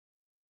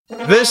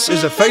This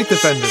is a Faith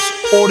Defenders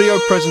audio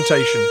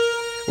presentation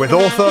with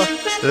author,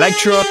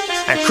 lecturer,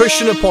 and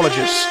Christian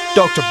apologist,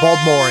 Dr. Bob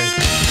Morey.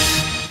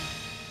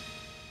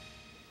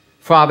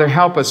 Father,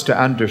 help us to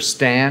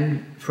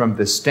understand from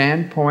the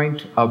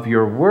standpoint of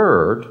your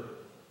word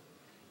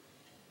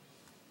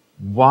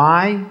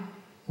why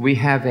we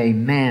have a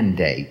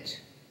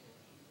mandate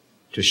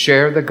to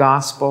share the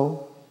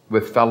gospel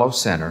with fellow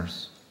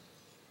sinners,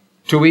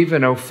 to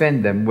even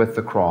offend them with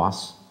the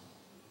cross,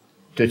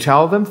 to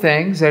tell them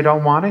things they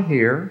don't want to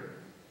hear,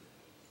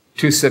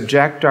 to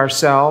subject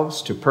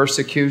ourselves to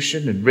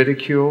persecution and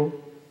ridicule,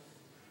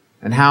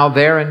 and how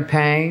they're in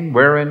pain,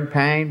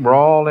 we're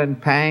all in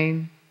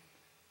pain,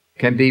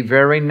 can be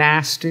very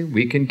nasty.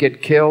 We can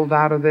get killed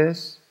out of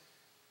this.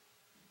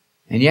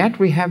 And yet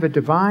we have a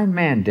divine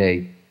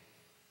mandate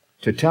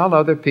to tell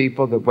other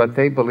people that what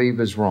they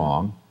believe is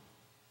wrong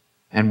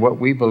and what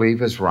we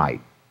believe is right.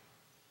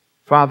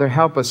 Father,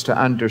 help us to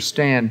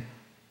understand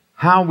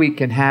how we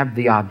can have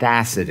the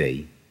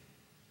audacity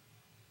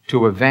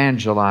to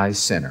evangelize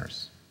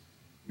sinners.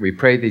 We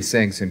pray these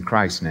things in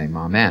Christ's name.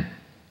 Amen.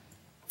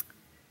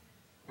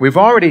 We've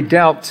already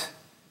dealt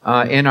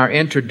in our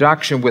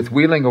introduction with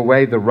wheeling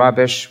away the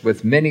rubbish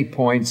with many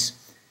points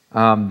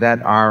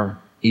that are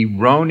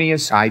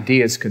erroneous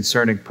ideas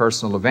concerning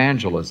personal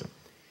evangelism.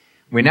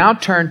 We now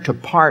turn to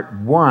part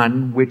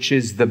 1, which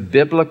is the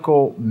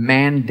biblical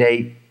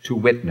mandate to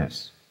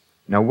witness.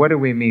 Now, what do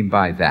we mean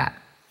by that?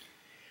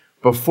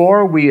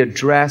 Before we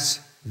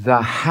address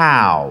the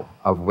how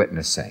of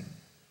witnessing,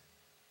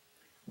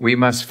 we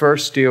must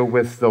first deal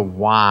with the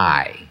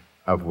why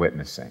of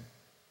witnessing.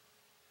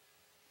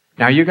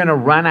 Now, you're going to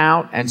run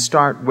out and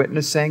start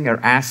witnessing or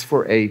ask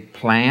for a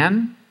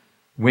plan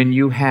when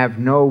you have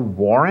no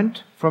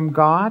warrant from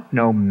God,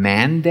 no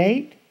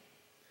mandate?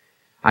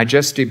 I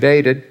just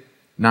debated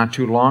not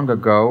too long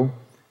ago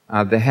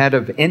the head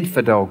of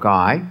Infidel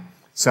Guy.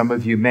 Some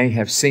of you may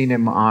have seen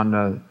him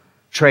on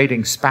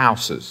Trading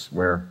Spouses,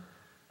 where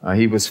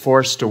he was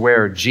forced to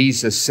wear a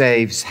Jesus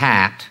Saves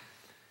hat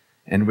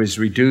and was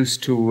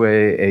reduced to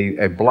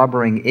a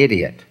blubbering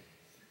idiot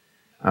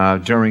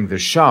during the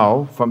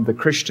show from the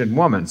Christian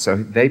woman. So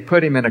they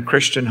put him in a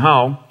Christian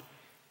home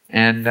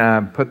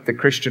and put the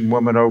Christian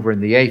woman over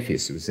in the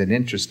atheist. It was an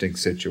interesting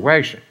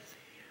situation.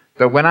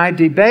 But when I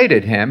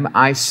debated him,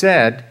 I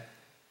said,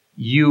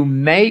 you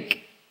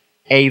make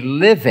a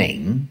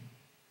living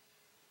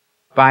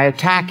by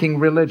attacking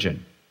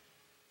religion.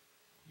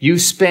 You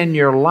spend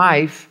your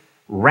life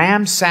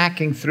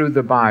ransacking through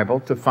the Bible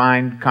to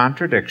find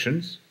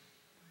contradictions.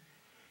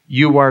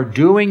 You are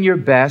doing your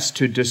best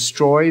to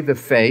destroy the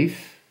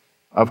faith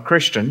of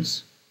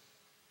Christians.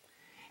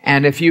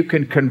 And if you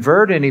can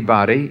convert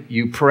anybody,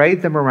 you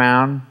parade them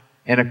around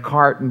in a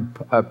cart and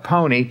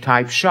pony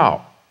type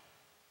show.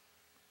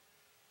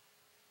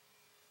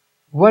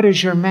 What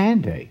is your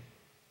mandate?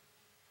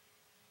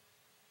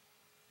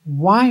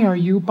 Why are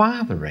you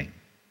bothering?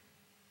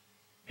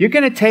 You're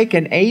going to take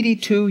an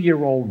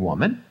 82-year-old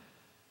woman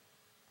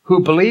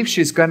who believes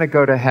she's going to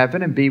go to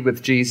heaven and be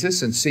with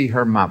Jesus and see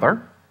her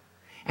mother,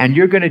 and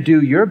you're going to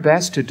do your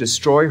best to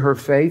destroy her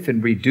faith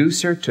and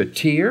reduce her to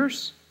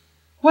tears?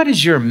 What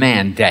is your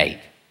mandate?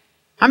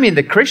 I mean,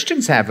 the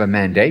Christians have a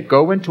mandate.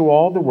 Go into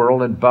all the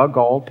world and bug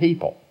all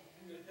people.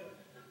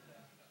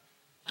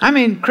 I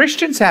mean,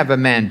 Christians have a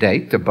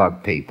mandate to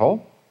bug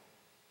people,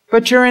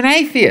 but you're an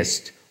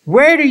atheist.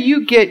 Where do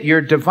you get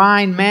your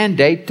divine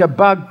mandate to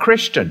bug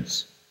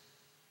Christians?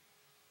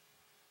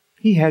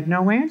 He had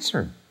no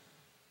answer.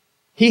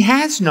 He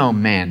has no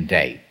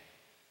mandate.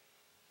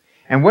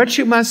 And what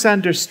you must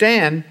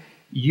understand,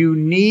 you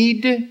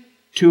need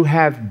to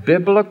have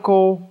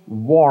biblical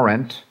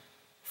warrant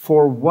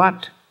for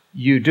what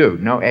you do.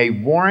 Now, a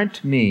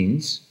warrant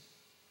means,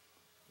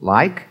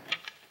 like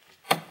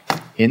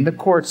in the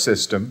court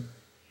system,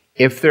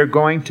 if they're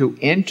going to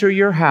enter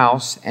your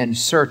house and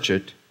search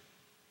it,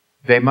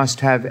 they must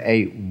have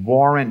a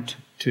warrant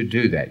to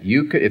do that.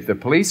 You could, if the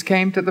police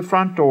came to the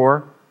front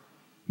door,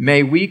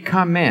 may we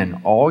come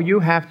in? All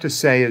you have to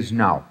say is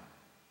no.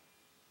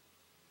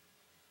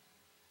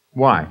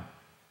 Why?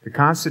 The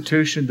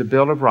Constitution, the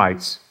Bill of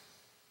Rights,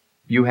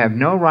 you have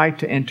no right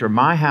to enter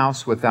my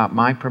house without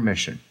my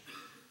permission.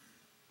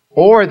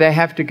 Or they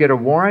have to get a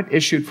warrant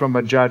issued from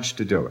a judge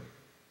to do it.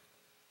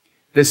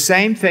 The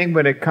same thing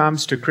when it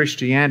comes to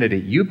Christianity.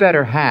 You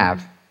better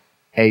have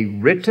a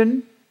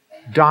written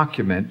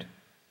document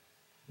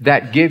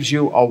that gives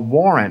you a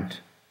warrant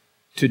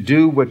to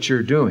do what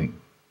you're doing.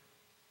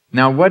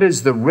 Now, what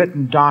is the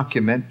written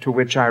document to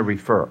which I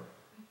refer?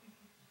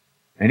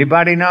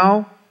 Anybody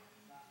know?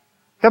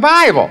 The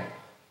Bible.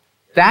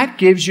 That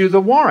gives you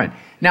the warrant.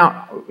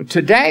 Now,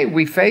 today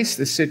we face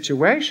the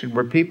situation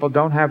where people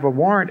don't have a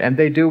warrant and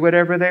they do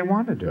whatever they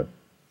want to do.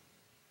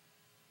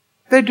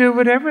 They do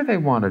whatever they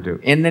want to do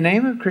in the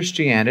name of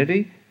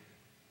Christianity,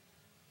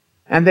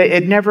 and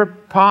it never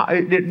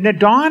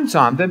dawns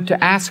on them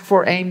to ask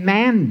for a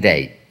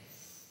mandate.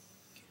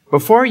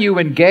 Before you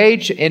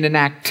engage in an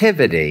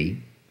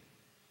activity,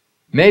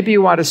 maybe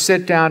you ought to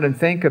sit down and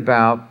think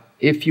about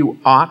if you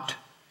ought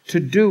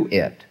to do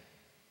it.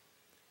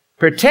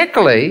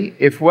 particularly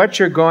if what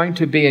you're going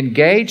to be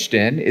engaged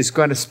in is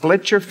going to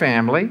split your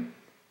family,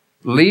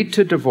 lead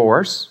to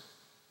divorce,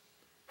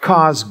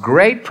 cause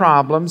great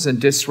problems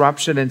and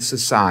disruption in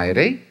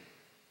society,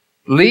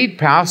 lead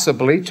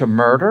possibly to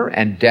murder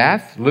and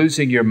death,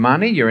 losing your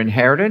money, your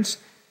inheritance.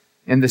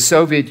 In the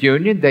Soviet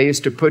Union, they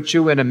used to put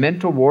you in a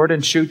mental ward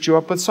and shoot you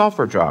up with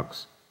sulfur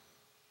drugs.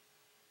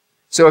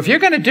 So if you're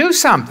going to do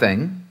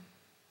something,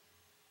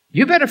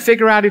 you better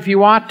figure out if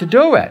you ought to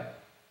do it.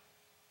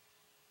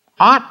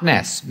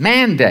 Oughtness,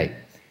 mandate.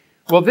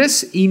 Well,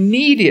 this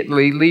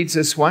immediately leads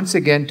us once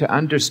again to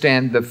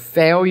understand the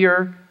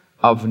failure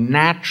of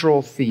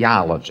natural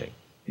theology.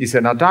 You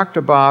said, now,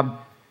 Dr. Bob,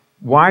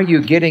 why are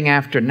you getting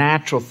after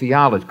natural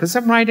theology? Because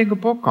I'm writing a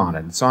book on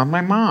it. It's on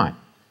my mind.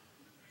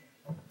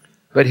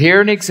 But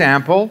here an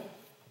example.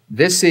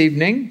 This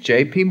evening,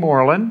 J.P.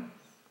 Moreland,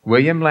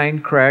 William Lane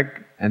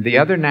Craig, and the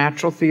other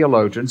natural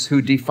theologians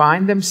who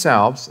define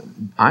themselves,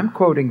 I'm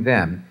quoting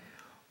them,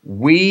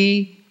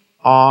 we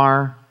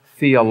are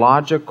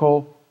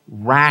theological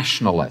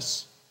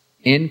rationalists,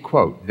 end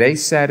quote. They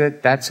said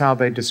it, that's how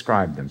they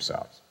describe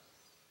themselves.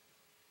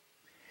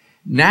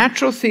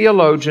 Natural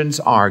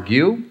theologians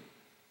argue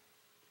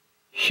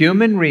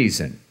human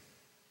reason,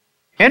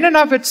 in and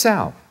of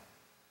itself,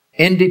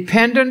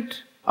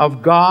 independent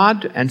of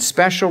God and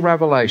special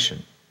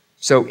revelation.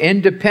 So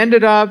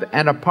independent of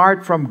and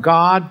apart from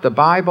God, the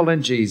Bible,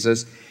 and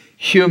Jesus,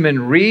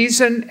 human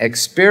reason,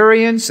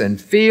 experience, and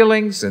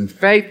feelings, and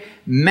faith,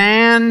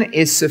 man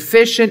is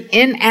sufficient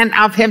in and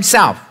of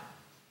himself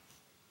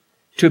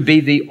to be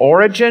the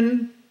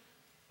origin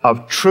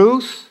of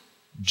truth,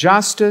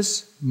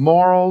 justice,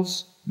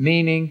 morals,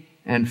 meaning,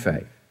 and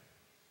faith.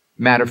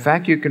 Matter of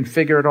fact, you can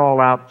figure it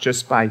all out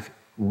just by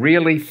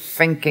really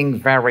thinking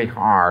very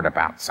hard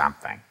about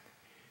something.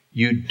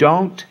 You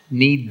don't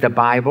need the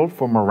Bible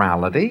for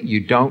morality. You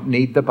don't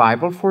need the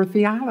Bible for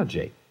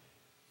theology.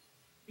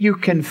 You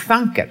can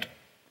thunk it.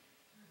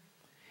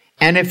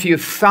 And if you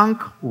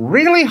thunk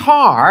really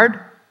hard,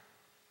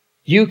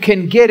 you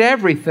can get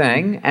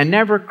everything and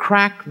never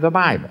crack the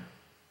Bible.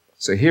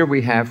 So here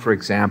we have, for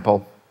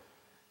example,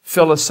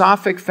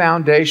 Philosophic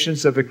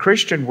Foundations of a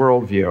Christian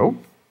Worldview,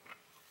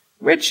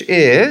 which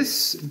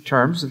is, in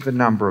terms of the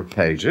number of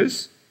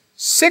pages,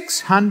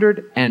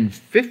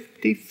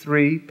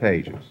 653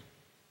 pages.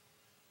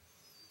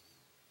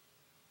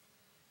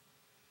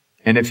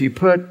 And if you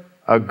put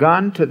a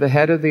gun to the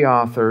head of the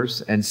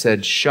authors and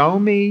said, show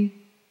me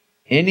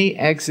any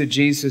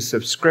exegesis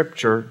of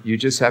Scripture, you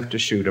just have to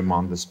shoot them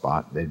on the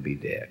spot. They'd be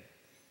dead.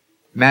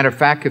 Matter of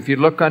fact, if you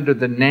look under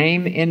the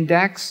name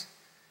index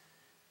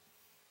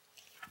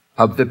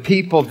of the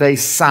people they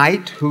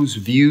cite whose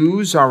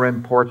views are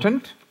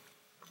important,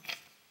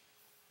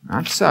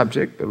 not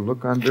subject, but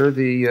look under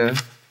the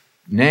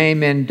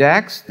name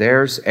index.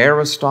 There's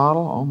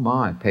Aristotle. Oh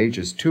my,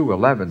 pages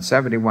 211,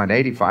 71,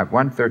 85,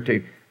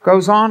 113.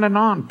 Goes on and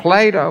on.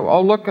 Plato.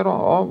 Oh, look at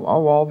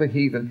all the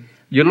heathen.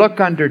 You look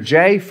under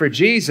J for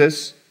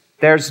Jesus,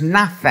 there's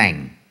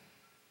nothing.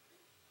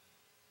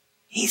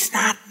 He's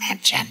not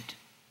mentioned.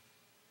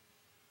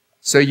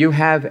 So you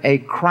have a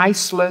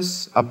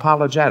Christless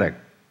apologetic,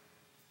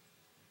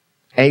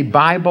 a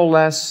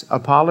Bible-less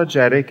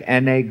apologetic,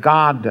 and a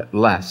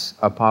God-less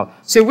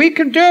apologetic. See, we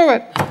can do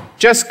it.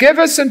 Just give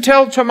us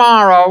until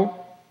tomorrow.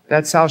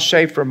 That's how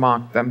Schaeffer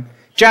mocked them.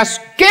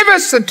 Just give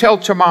us until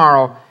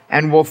tomorrow,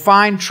 and we'll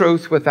find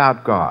truth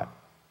without God.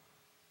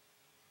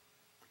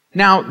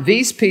 Now,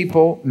 these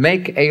people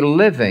make a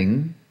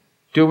living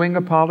doing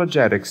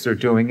apologetics. They're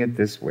doing it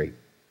this week.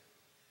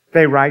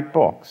 They write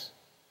books.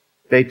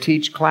 They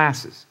teach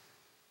classes.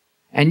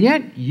 And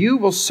yet you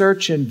will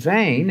search in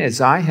vain, as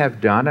I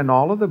have done in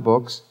all of the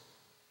books,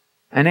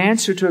 an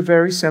answer to a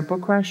very simple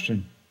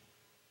question.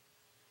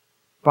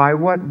 By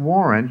what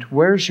warrant,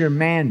 where's your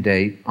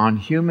mandate on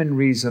human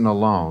reason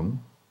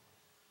alone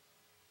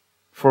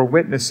for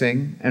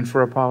witnessing and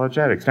for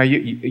apologetics? Now,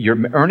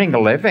 you're earning a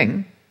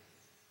living.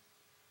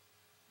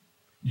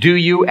 Do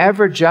you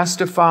ever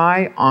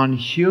justify on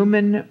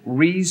human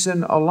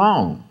reason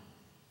alone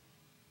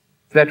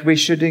that we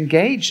should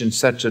engage in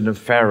such a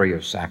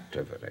nefarious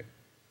activity?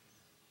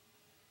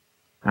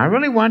 I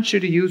really want you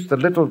to use the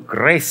little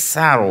gray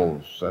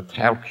cells that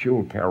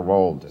Hercule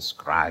Poirot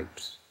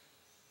describes.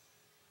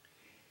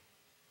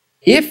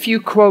 If you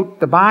quote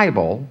the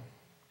Bible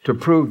to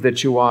prove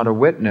that you ought to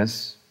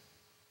witness,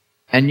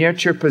 and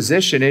yet your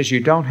position is you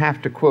don't have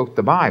to quote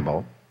the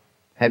Bible,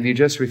 have you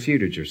just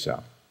refuted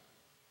yourself?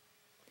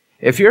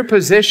 If your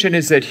position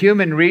is that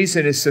human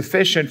reason is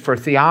sufficient for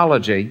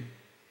theology,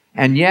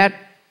 and yet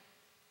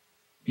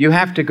you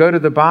have to go to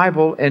the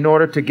Bible in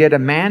order to get a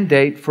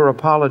mandate for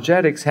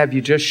apologetics, have you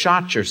just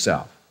shot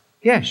yourself?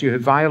 Yes, you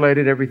have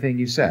violated everything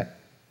you said.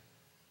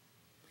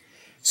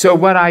 So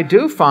what I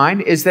do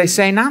find is they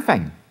say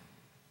nothing.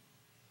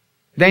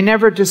 They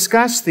never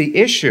discuss the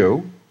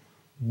issue,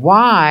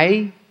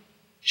 why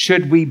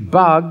should we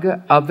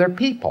bug other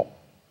people?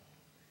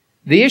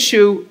 The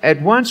issue at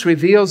once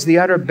reveals the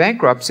utter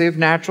bankruptcy of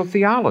natural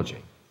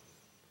theology.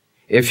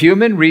 If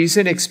human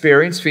reason,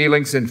 experience,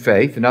 feelings, and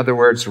faith, in other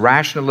words,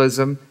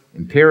 rationalism,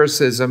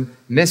 empiricism,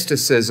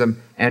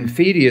 mysticism, and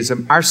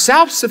fideism, are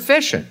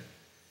self-sufficient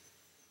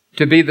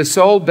to be the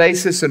sole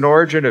basis and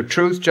origin of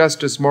truth,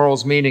 justice,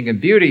 morals, meaning, and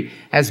beauty,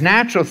 as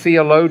natural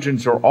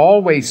theologians are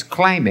always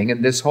claiming,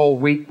 and this whole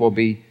week will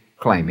be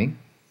claiming,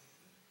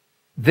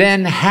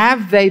 then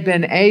have they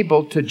been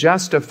able to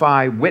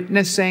justify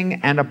witnessing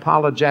and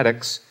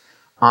apologetics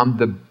on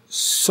the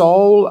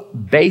sole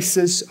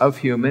basis of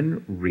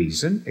human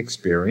reason,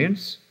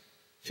 experience,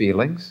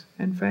 feelings,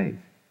 and faith?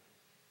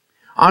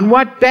 On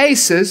what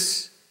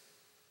basis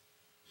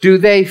do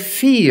they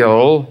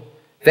feel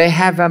they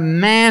have a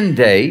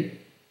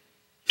mandate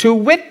to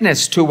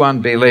witness to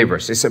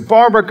unbelievers? They said,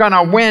 boy, we're going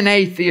to win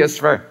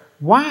atheists.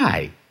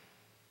 Why?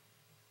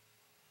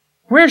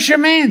 Where's your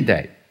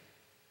mandate?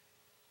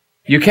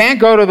 You can't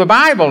go to the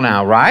Bible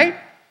now, right?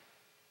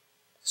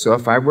 So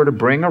if I were to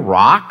bring a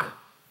rock,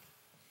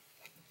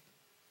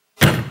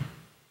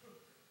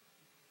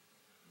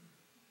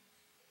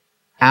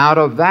 out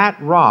of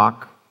that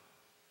rock,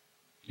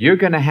 you're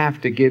going to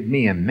have to give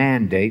me a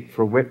mandate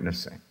for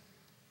witnessing.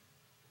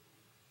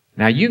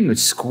 Now, you can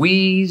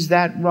squeeze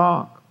that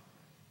rock.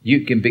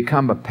 You can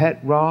become a pet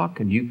rock,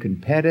 and you can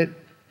pet it,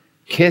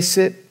 kiss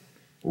it,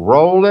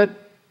 roll it.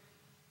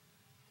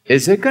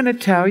 Is it going to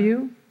tell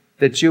you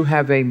that you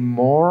have a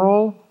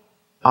moral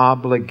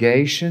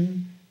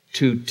obligation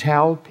to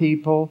tell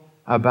people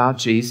about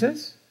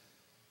Jesus?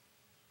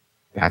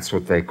 That's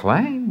what they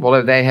claim. Well,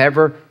 have they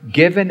ever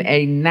given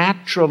a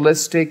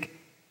naturalistic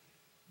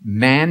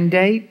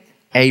mandate,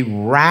 a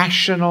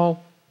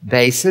rational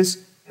basis?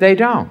 They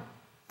don't.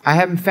 I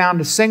haven't found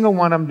a single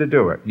one of them to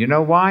do it. You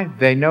know why?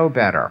 They know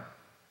better.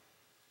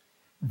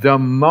 The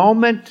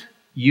moment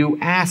you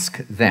ask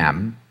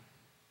them,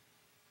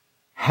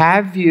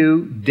 have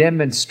you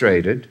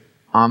demonstrated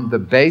on the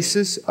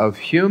basis of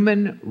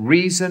human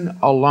reason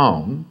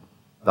alone,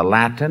 the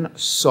Latin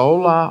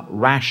sola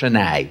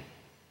ratione,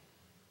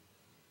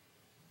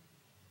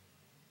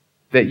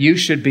 that you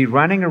should be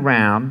running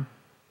around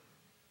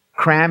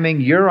cramming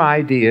your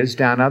ideas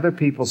down other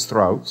people's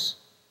throats,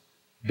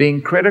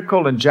 being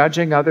critical and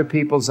judging other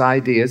people's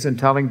ideas and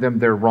telling them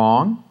they're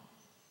wrong,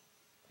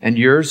 and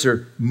yours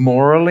are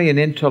morally and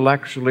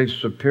intellectually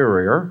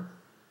superior,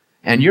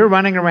 and you're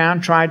running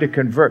around trying to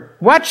convert.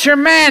 What's your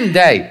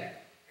mandate?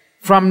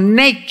 From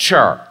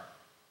nature,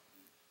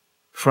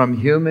 from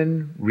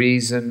human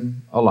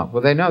reason alone.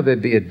 Well, they know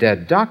they'd be a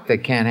dead duck. They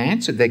can't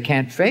answer. They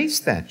can't face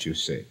that, you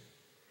see.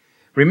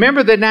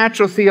 Remember that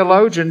natural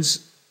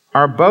theologians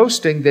are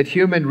boasting that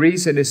human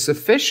reason is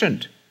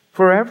sufficient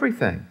for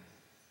everything.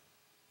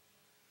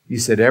 You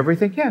said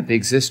everything? Yeah, the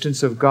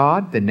existence of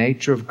God, the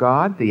nature of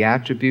God, the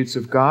attributes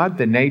of God,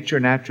 the nature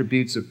and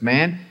attributes of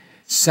man,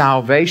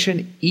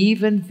 salvation,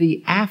 even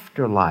the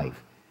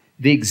afterlife,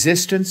 the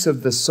existence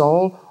of the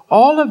soul,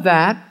 all of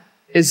that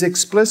is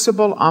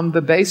explicable on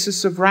the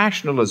basis of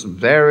rationalism.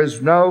 There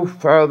is no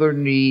further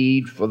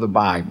need for the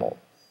Bible.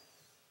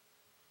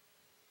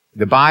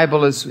 The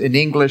Bible is, in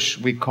English,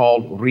 we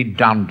call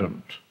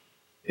redundant.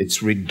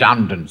 It's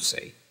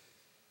redundancy.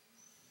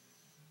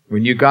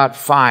 When you got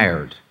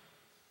fired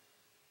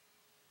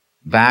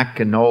back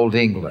in Old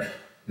England,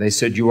 they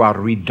said you are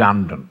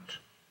redundant,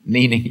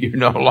 meaning you're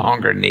no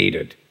longer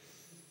needed.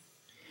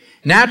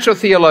 Natural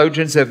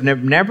theologians have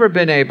never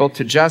been able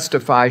to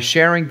justify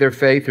sharing their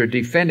faith or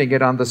defending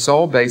it on the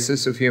sole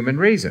basis of human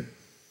reason.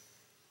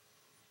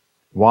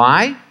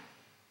 Why?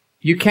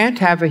 You can't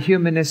have a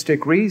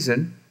humanistic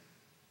reason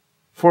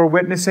for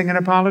witnessing and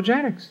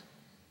apologetics.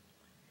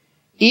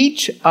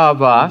 Each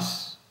of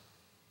us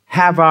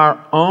have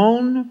our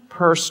own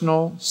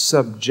personal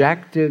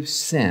subjective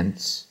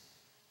sense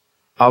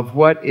of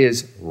what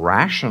is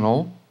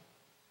rational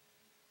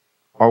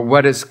or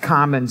what is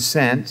common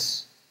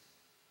sense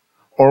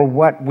or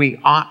what we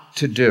ought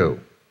to do.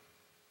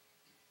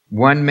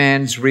 One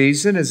man's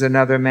reason is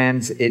another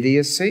man's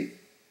idiocy.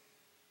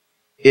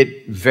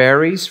 It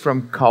varies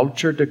from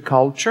culture to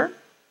culture.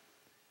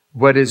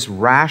 What is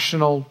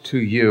rational to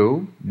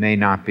you may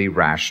not be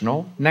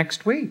rational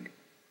next week.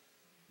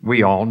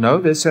 We all know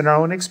this in our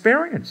own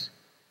experience.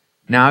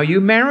 Now,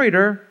 you married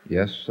her.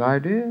 Yes, I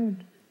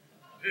did.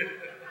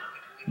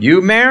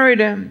 You married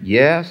him.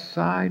 Yes,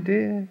 I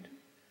did.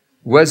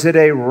 Was it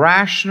a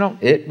rational?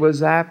 It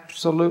was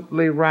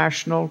absolutely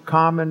rational,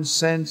 common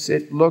sense.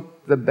 It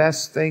looked the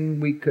best thing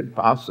we could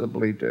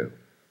possibly do.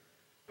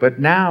 But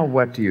now,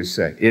 what do you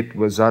say? It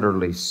was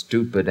utterly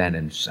stupid and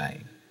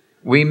insane.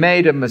 We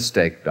made a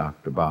mistake,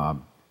 Dr.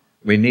 Bob.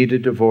 We need a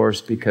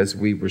divorce because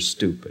we were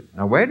stupid.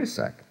 Now, wait a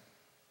second.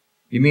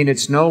 You mean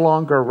it's no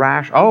longer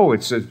rational? Oh,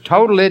 it's a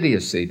total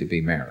idiocy to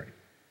be married.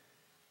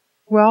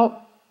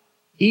 Well,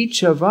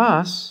 each of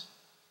us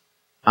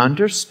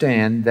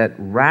understand that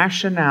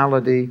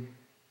rationality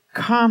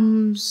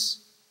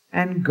comes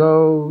and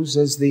goes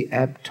as the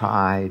ebb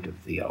tide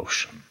of the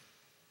ocean.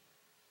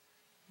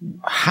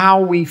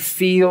 How we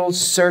feel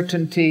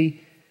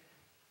certainty,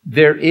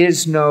 there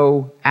is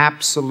no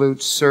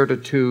absolute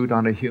certitude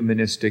on a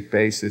humanistic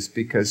basis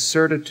because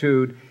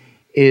certitude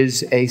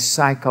is a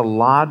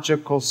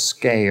psychological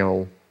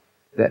scale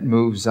that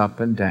moves up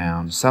and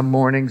down. Some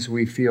mornings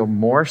we feel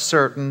more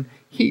certain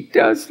He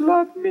does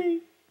love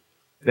me.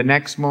 The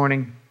next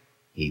morning,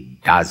 He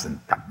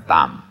doesn't.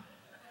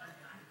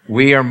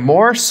 We are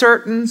more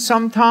certain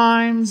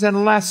sometimes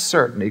and less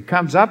certain. It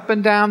comes up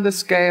and down the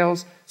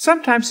scales.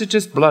 Sometimes it's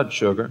just blood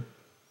sugar.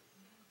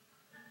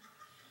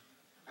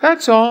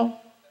 That's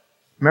all.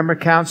 Remember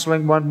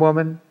counseling one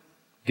woman,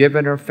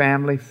 giving her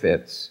family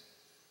fits.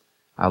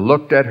 I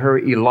looked at her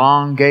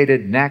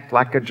elongated neck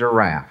like a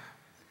giraffe.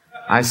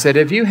 I said,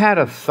 have you had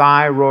a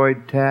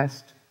thyroid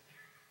test?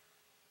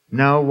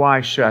 No,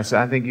 why should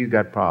I? I think you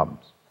got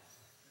problems.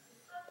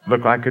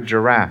 Look like a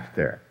giraffe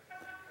there.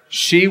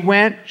 She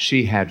went,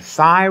 she had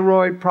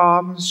thyroid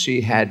problems,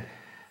 she had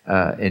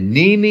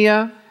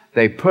anemia.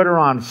 They put her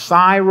on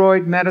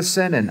thyroid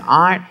medicine and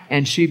iron,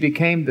 and she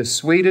became the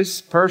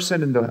sweetest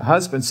person, and the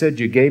husband said,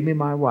 you gave me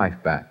my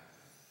wife back.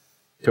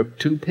 Took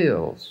 2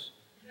 pills.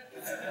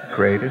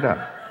 Created up.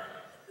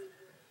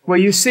 Well,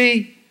 you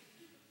see,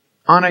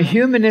 on a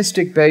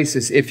humanistic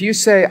basis, if you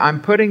say,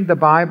 I'm putting the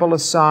Bible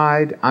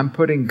aside, I'm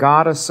putting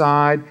God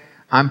aside,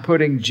 I'm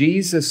putting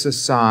Jesus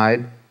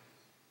aside,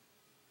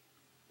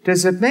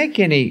 does it make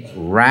any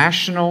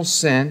rational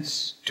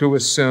sense to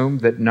assume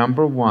that,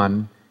 number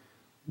one,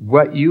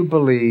 what you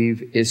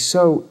believe is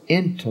so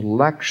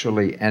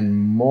intellectually and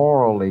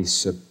morally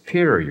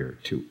superior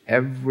to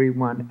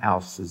everyone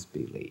else's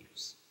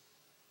beliefs?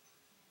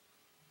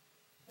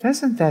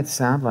 Doesn't that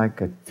sound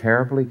like a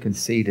terribly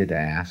conceited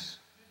ass?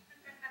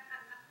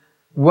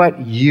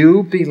 What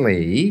you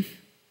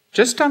believe,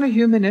 just on a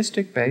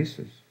humanistic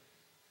basis,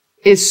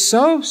 is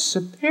so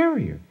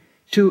superior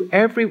to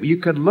every... You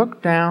could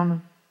look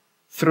down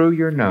through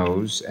your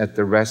nose at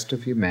the rest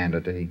of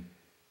humanity,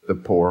 the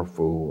poor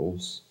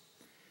fools.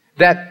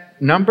 That,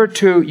 number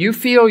two, you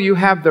feel you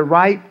have the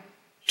right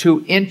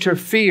to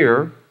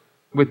interfere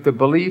with the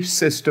belief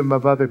system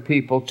of other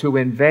people, to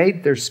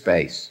invade their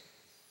space.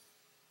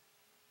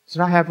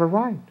 So I have a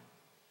right.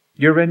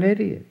 You're an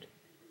idiot.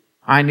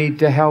 I need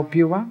to help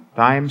you out.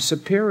 I am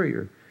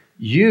superior.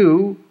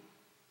 You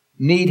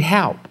need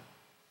help.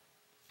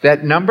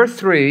 That, number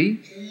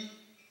three,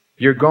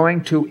 you're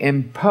going to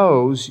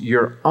impose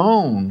your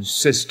own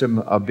system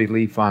of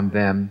belief on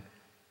them,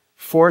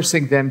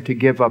 forcing them to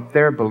give up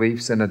their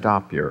beliefs and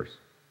adopt yours.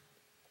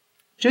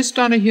 Just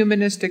on a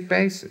humanistic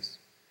basis.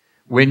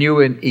 When you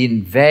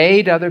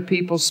invade other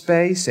people's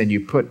space and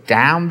you put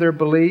down their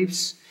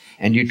beliefs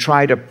and you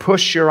try to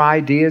push your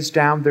ideas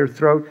down their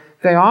throat,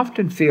 they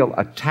often feel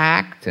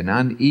attacked and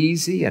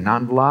uneasy and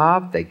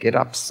unloved. They get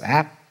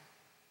upset.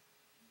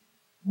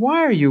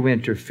 Why are you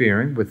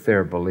interfering with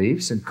their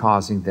beliefs and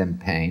causing them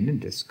pain and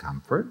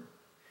discomfort?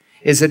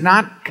 Is it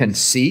not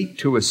conceit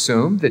to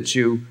assume that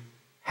you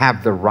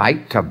have the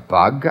right to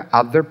bug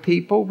other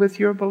people with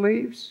your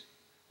beliefs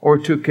or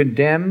to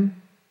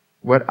condemn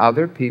what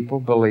other people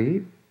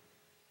believe?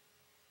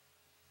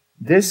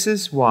 This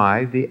is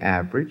why the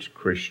average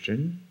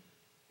Christian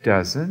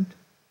doesn't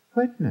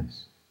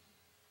witness.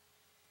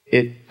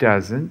 It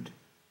doesn't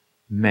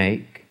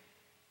make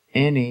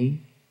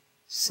any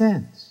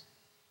sense.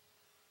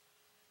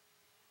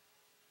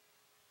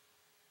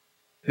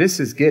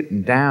 This is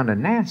getting down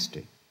and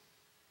nasty.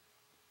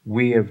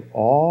 We have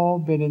all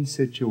been in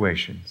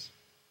situations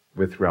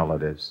with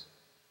relatives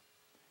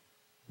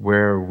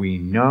where we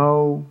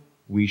know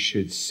we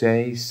should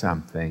say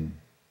something,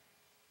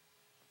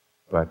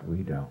 but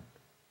we don't.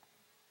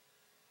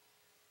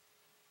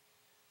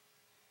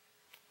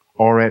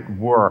 Or at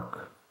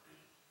work,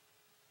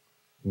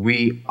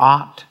 we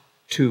ought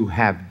to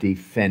have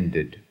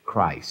defended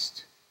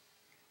Christ.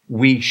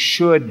 We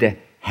should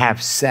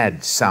have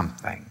said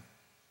something.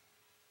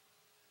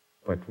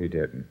 But we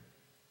didn't.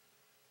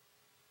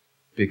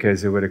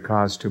 Because it would have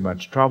caused too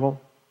much trouble.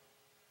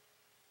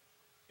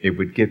 It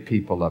would get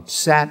people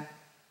upset.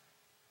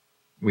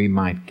 We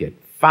might get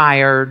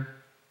fired.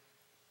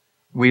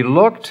 We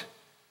looked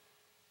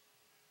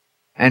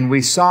and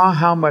we saw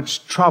how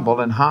much trouble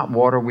and hot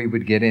water we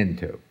would get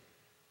into,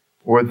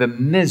 or the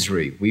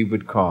misery we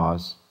would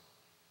cause.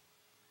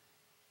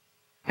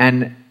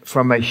 And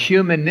from a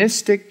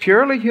humanistic,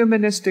 purely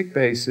humanistic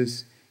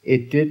basis,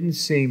 it didn't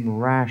seem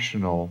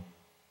rational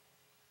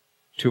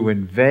to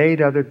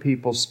invade other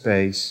people's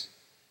space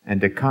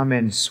and to come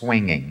in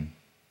swinging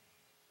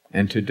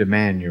and to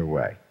demand your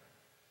way.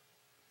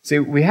 See,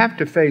 we have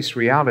to face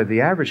reality.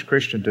 The average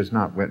Christian does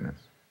not witness.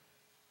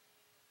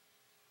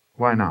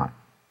 Why not?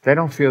 They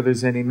don't feel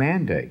there's any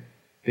mandate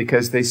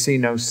because they see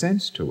no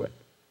sense to it.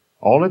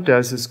 All it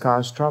does is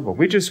cause trouble.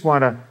 We just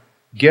want to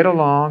get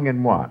along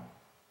and what?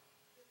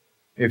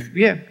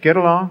 Get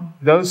along.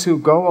 Those who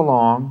go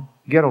along,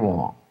 get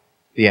along.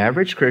 The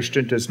average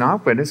Christian does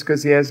not witness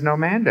because he has no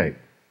mandate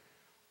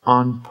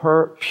on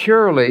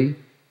purely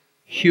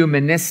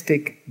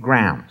humanistic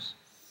grounds.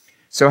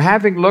 So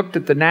having looked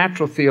at the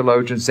natural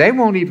theologians, they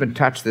won't even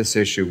touch this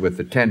issue with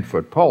the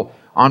 10-foot pole.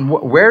 On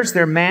where's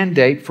their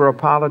mandate for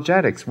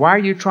apologetics? Why are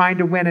you trying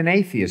to win an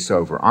atheist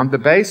over? On the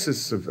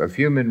basis of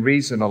human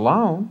reason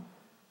alone,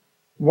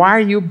 Why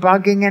are you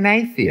bugging an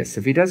atheist?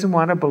 If he doesn't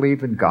want to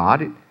believe in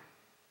God,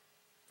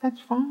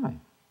 that's fine.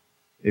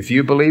 If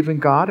you believe in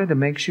God and it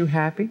makes you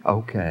happy,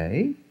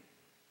 okay.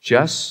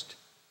 Just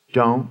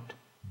don't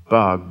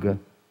bug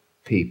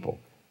people.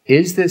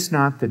 Is this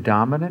not the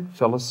dominant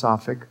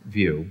philosophic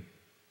view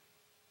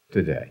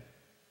today?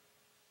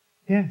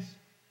 Yes.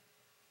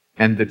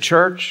 And the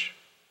church,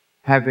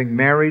 having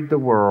married the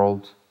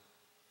world,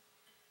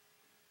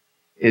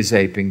 is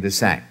aping the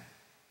same.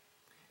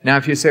 Now,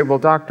 if you say, well,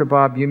 Dr.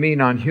 Bob, you mean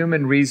on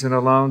human reason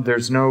alone,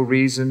 there's no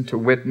reason to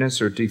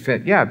witness or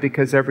defend? Yeah,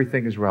 because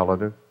everything is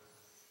relative.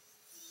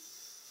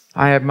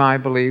 I have my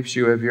beliefs,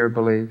 you have your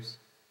beliefs.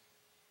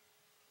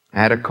 I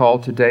had a call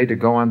today to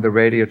go on the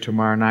radio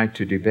tomorrow night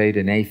to debate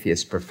an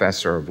atheist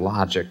professor of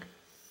logic.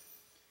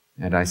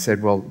 And I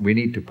said, well, we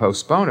need to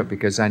postpone it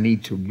because I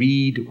need to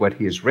read what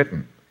he has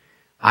written.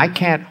 I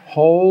can't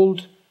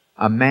hold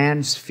a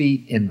man's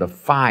feet in the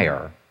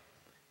fire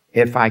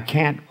if I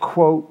can't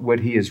quote what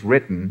he has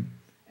written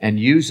and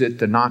use it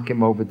to knock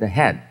him over the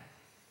head.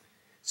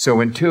 So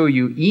until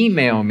you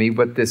email me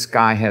what this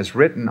guy has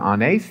written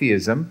on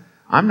atheism,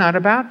 I'm not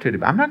about to.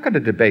 I'm not going to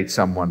debate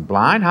someone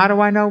blind. How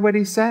do I know what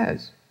he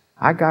says?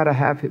 I got to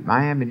have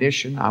my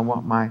ammunition. I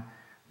want my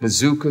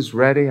bazookas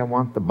ready. I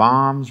want the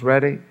bombs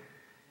ready.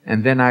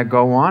 And then I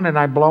go on and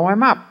I blow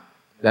him up.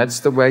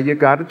 That's the way you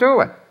got to do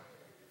it.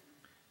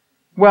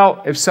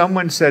 Well, if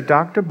someone said,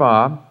 Dr.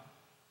 Bob,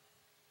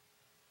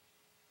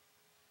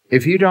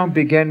 if you don't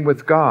begin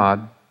with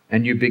God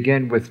and you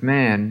begin with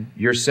man,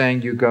 you're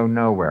saying you go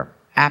nowhere.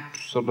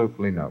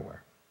 Absolutely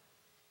nowhere.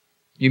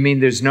 You mean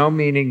there's no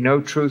meaning,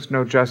 no truth,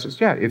 no justice?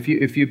 Yeah, if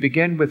you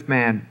begin with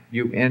man,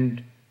 you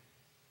end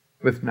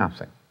with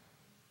nothing.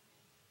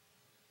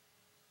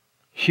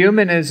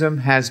 Humanism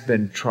has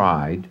been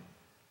tried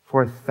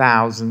for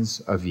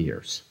thousands of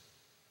years.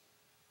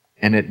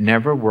 And it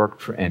never worked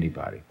for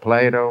anybody.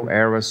 Plato,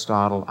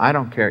 Aristotle, I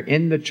don't care.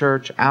 In the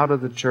church, out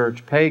of the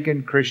church,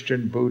 pagan,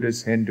 Christian,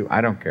 Buddhist, Hindu,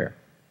 I don't care.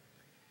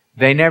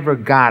 They never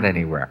got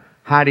anywhere.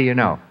 How do you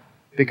know?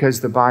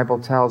 Because the Bible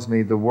tells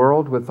me the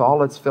world, with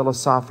all its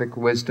philosophic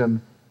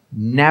wisdom,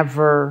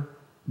 never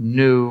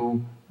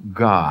knew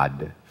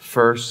God.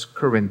 1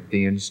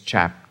 Corinthians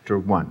chapter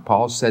 1.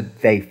 Paul said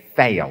they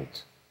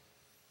failed.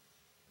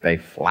 They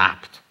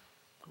flapped.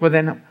 Well,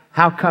 then,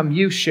 how come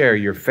you share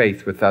your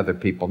faith with other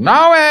people?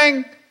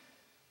 Knowing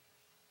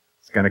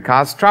it's going to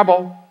cause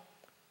trouble.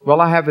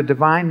 Well, I have a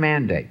divine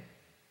mandate.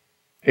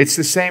 It's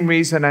the same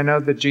reason I know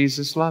that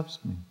Jesus loves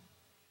me.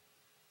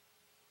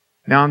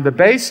 Now, on the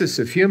basis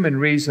of human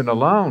reason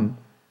alone,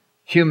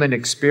 human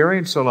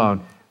experience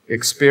alone,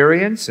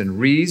 experience and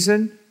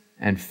reason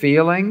and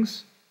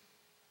feelings,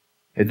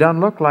 it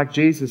doesn't look like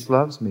Jesus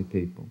loves me,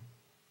 people.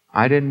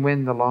 I didn't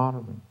win the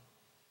lottery.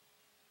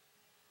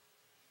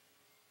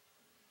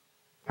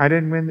 I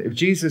didn't win. If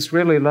Jesus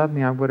really loved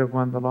me, I would have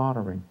won the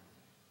lottery.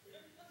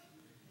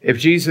 If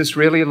Jesus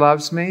really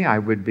loves me, I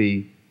would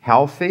be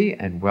healthy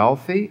and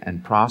wealthy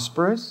and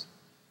prosperous,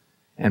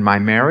 and my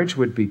marriage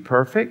would be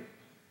perfect,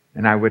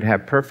 and I would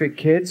have perfect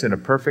kids and a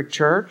perfect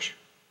church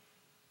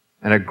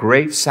and a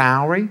great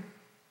salary.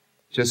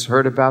 Just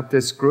heard about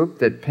this group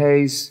that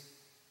pays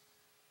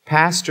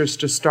pastors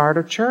to start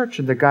a church,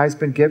 and the guy's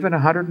been given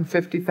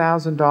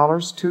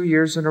 $150,000 2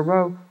 years in a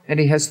row, and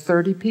he has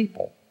 30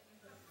 people.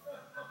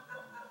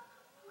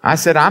 I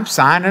said, I'm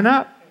signing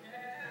up.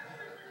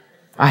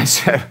 I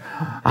said,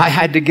 I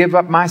had to give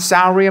up my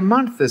salary a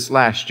month this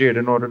last year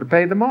in order to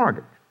pay the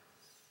mortgage.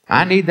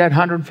 I need that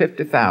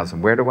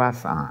 $150,000. Where do I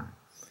sign?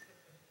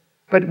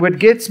 But what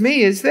gets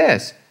me is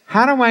this.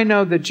 How do I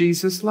know that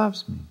Jesus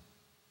loves me?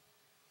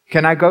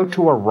 Can I go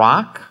to a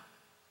rock?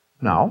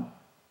 No.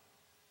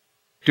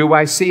 Do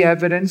I see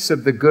evidence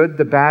of the good,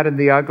 the bad, and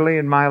the ugly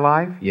in my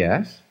life?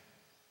 Yes.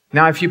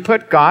 Now, if you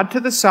put God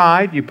to the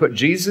side, you put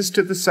Jesus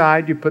to the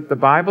side, you put the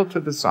Bible to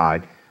the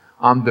side,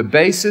 on the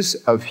basis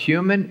of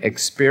human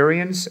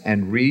experience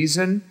and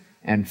reason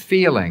and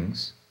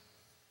feelings,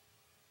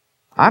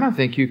 I don't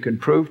think you can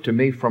prove to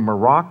me from a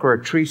rock or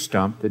a tree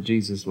stump that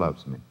Jesus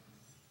loves me.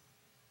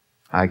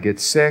 I get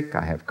sick,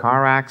 I have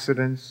car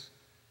accidents,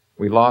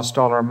 we lost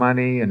all our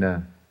money in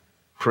a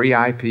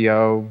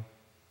pre-IPO,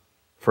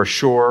 for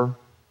sure,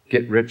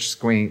 get rich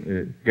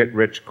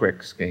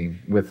quick scheme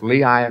with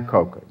Lee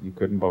Iacocca. You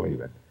couldn't believe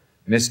it.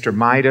 Mr.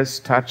 Midas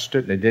touched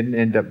it. It didn't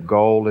end up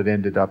gold. It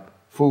ended up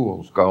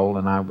fool's gold,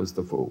 and I was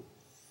the fool.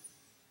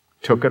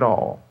 Took it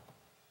all.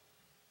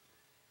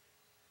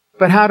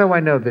 But how do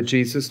I know that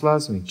Jesus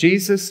loves me?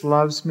 Jesus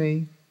loves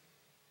me.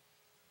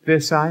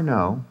 This I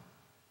know.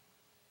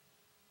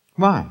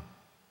 Why?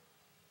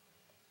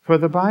 For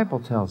the Bible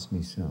tells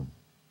me so.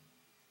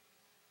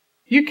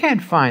 You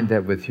can't find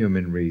that with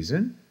human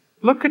reason.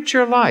 Look at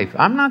your life.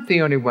 I'm not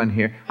the only one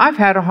here. I've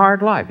had a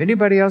hard life.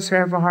 Anybody else here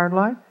have a hard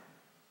life?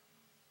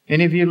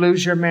 Any of you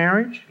lose your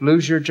marriage,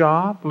 lose your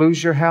job,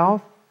 lose your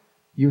health?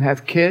 You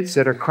have kids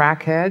that are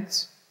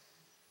crackheads?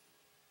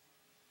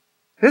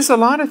 There's a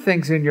lot of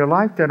things in your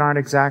life that aren't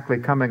exactly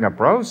coming up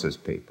roses,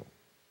 people.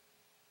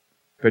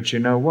 But you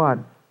know what?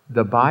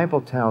 The Bible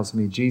tells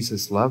me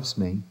Jesus loves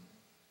me.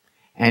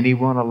 And He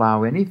won't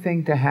allow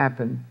anything to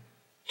happen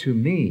to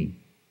me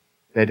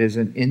that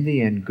isn't in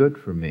the end good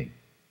for me.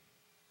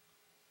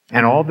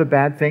 And all the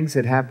bad things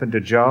that happened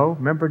to Joe,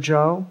 remember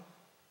Joe?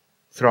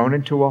 Thrown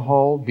into a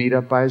hole, beat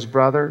up by his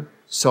brother,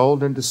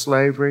 sold into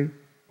slavery,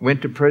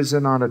 went to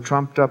prison on a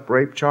trumped-up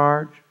rape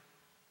charge,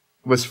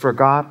 was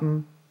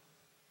forgotten.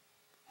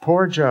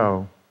 Poor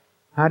Joe.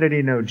 How did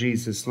he know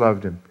Jesus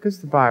loved him?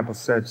 Because the Bible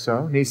said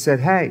so. And he said,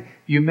 hey,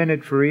 you meant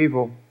it for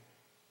evil.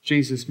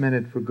 Jesus meant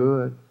it for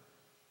good.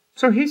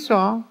 So he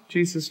saw,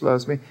 Jesus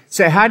loves me.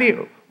 Say,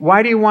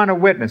 why do you want to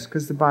witness?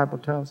 Because the Bible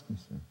tells me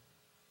so.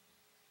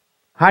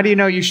 How do you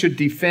know you should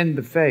defend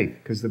the faith?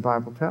 Because the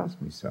Bible tells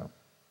me so.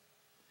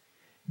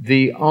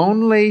 The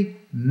only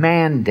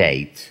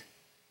mandate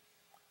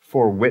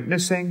for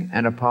witnessing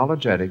and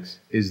apologetics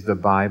is the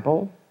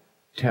Bible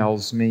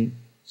tells me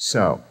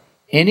so.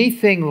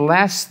 Anything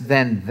less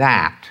than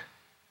that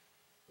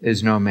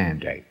is no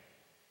mandate.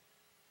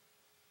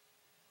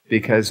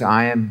 Because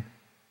I am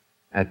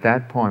at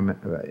that point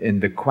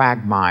in the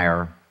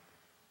quagmire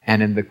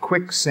and in the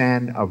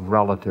quicksand of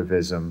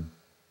relativism,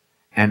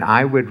 and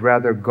I would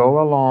rather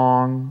go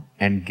along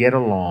and get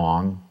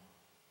along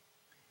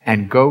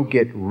and go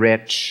get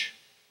rich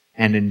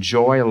and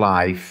enjoy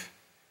life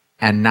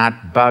and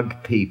not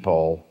bug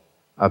people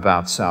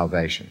about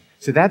salvation.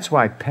 So that's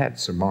why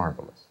pets are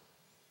marvelous.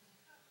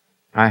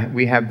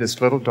 We have this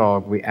little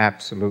dog we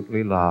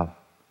absolutely love.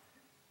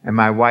 And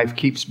my wife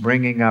keeps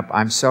bringing up,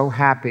 I'm so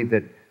happy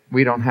that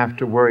we don't have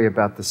to worry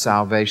about the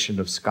salvation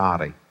of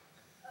Scotty.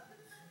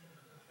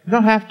 You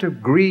don't have to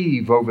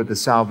grieve over the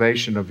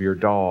salvation of your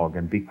dog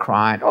and be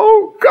crying,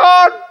 oh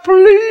God,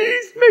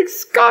 please make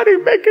Scotty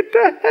make it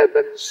to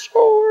heaven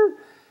sure.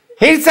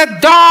 He's a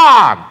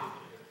dog.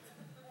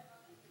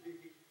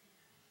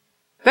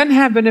 Then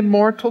have an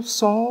immortal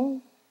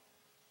soul.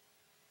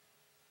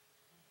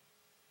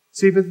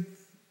 See, but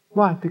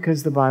why?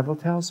 Because the Bible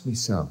tells me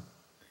so.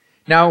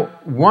 Now,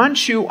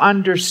 once you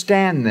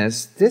understand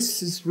this,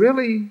 this is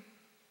really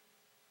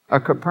a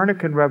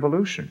Copernican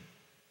revolution.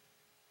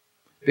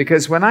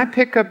 Because when I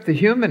pick up the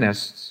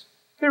humanists,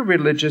 they're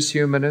religious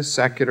humanists,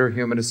 secular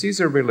humanists,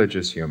 these are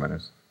religious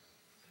humanists.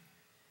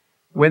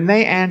 When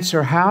they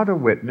answer how to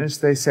witness,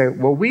 they say,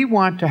 well, we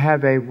want to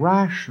have a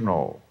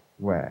rational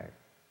way.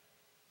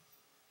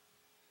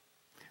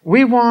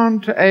 We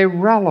want a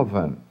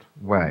relevant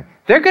way.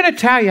 They're going to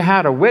tell you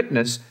how to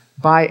witness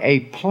by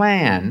a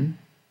plan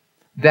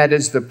that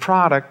is the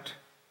product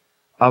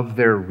of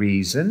their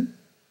reason,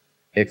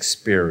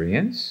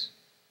 experience,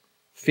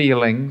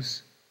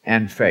 feelings,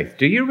 and faith.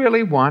 Do you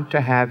really want to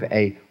have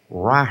a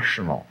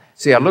rational?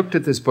 See, I looked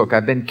at this book.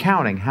 I've been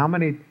counting how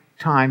many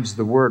times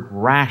the word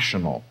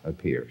rational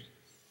appears.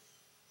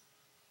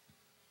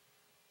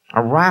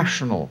 A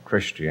rational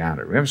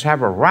Christianity. We must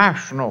have a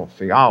rational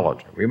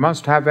theology. We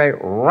must have a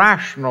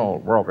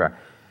rational worldview.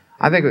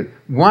 I think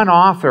one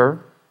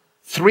author,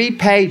 3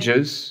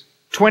 pages,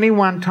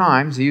 21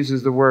 times he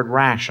uses the word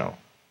rational.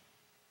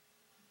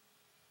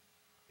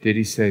 Did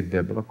he say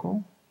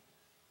biblical?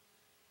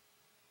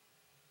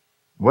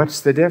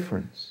 What's the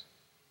difference?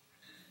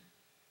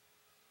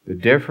 The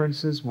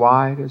difference is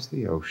wide as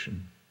the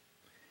ocean.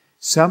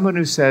 Someone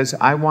who says,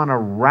 I want a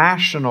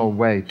rational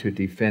way to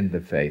defend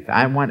the faith.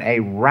 I want a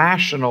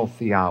rational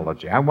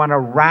theology. I want a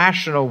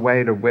rational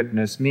way to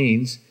witness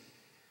means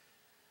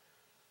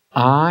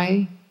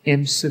I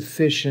am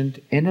sufficient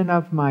in and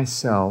of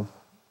myself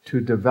to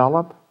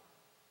develop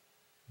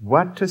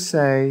what to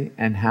say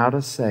and how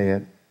to say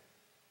it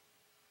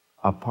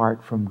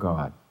apart from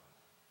God.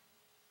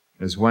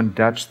 As one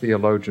Dutch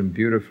theologian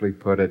beautifully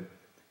put it,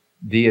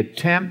 the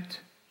attempt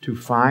to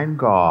find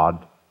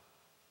God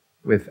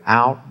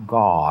without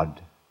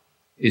God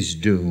is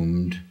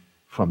doomed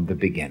from the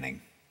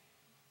beginning.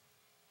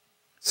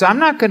 So I'm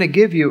not going to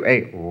give you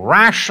a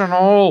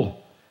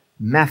rational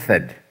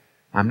method.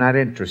 I'm not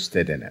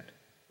interested in it.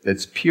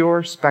 It's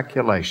pure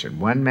speculation.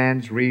 One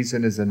man's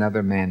reason is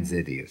another man's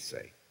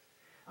idiocy.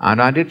 I'm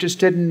not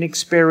interested in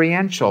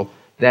experiential,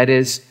 that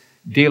is,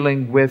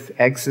 dealing with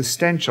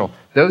existential.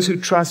 Those who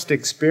trust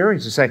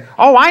experience will say,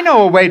 oh, I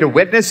know a way to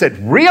witness. It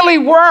really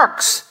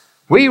works.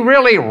 We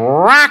really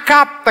rack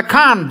up the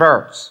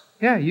converts.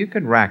 Yeah, you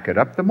can rack it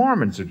up. The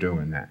Mormons are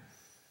doing that.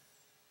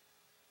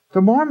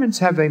 The Mormons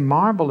have a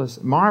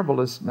marvelous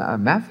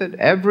method.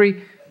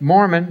 Every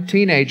Mormon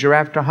teenager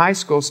after high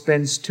school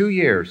spends 2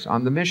 years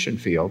on the mission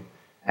field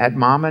at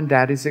mom and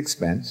daddy's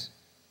expense.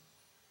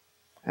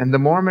 And the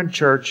Mormon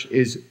church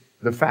is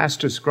the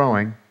fastest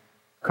growing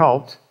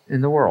cult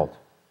in the world.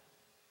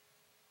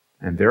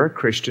 And there are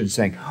Christians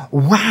saying,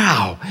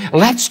 wow,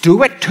 let's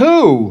do it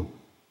too.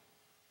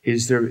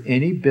 Is there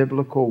any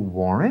biblical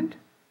warrant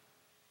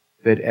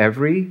that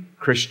every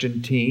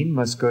Christian teen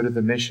must go to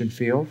the mission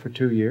field for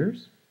 2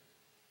 years?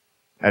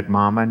 At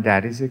mom and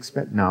daddy's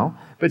expense? No.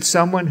 But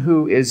someone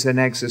who is an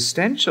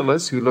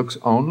existentialist, who looks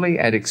only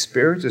at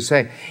experience, will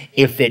say,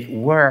 if it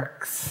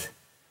works,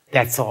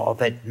 that's all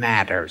that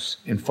matters.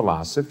 In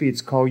philosophy,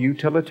 it's called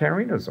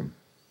utilitarianism.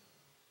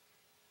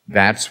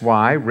 That's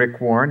why Rick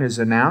Warren has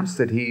announced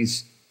that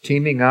he's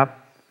teaming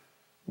up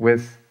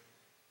with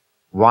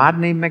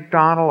Rodney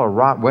McDonald or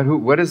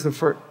what is the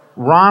first?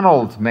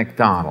 Ronald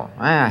McDonald.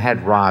 I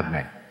had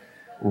Rodney.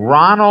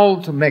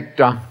 Ronald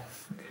McDonald.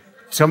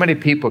 So many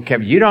people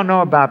came, you don't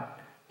know about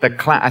the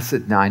class. I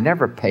said, no, I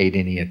never paid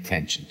any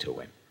attention to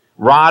him.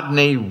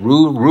 Rodney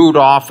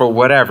Rudolph or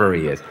whatever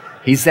he is.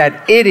 He's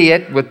that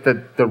idiot with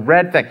the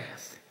red thing.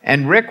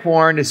 And Rick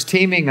Warren is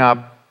teaming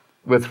up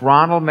with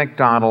Ronald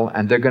McDonald,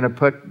 and they're going to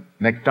put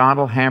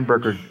McDonald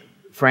hamburger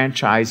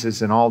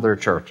franchises in all their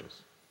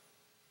churches.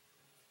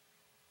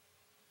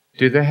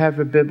 Do they have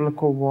a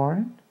biblical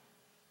warrant?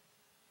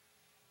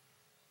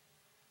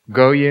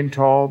 Go ye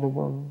into all the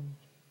world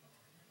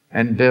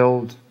and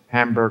build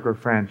hamburger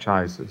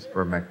franchises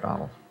for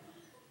McDonald's.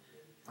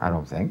 I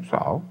don't think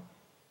so.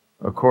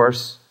 Of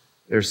course,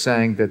 they're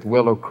saying that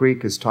Willow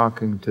Creek is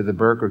talking to the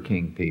Burger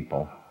King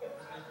people.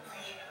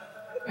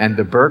 And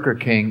the Burger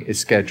King is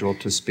scheduled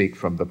to speak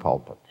from the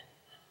pulpit.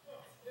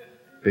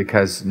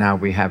 Because now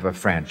we have a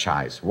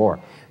franchise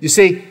war. You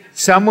see,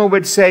 someone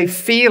would say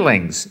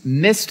feelings,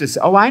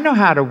 mysticism. Oh, I know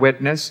how to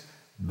witness.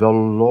 The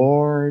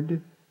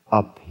Lord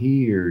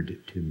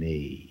appeared to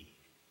me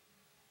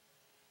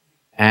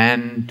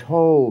and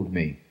told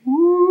me.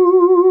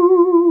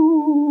 Ooh,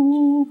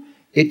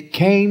 it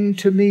came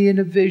to me in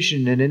a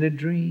vision and in a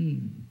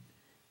dream.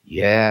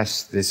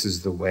 Yes, this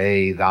is the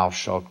way thou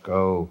shalt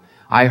go.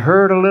 I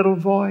heard a little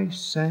voice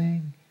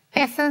saying,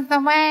 this is the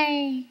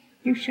way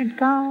you should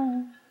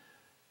go.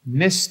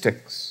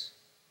 Mystics,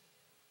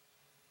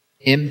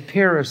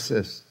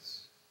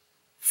 empiricists,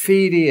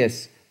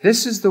 fideists,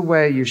 this is the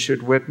way you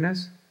should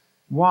witness.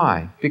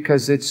 Why?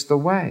 Because it's the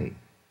way.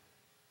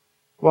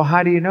 Well,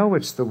 how do you know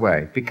it's the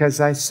way? Because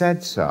I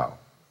said so.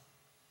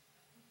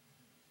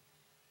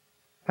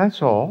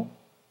 That's all.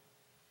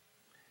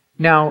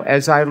 Now,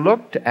 as I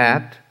looked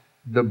at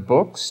the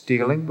books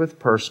dealing with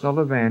personal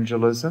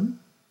evangelism,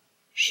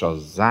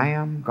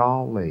 Shazam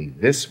golly,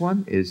 this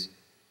one is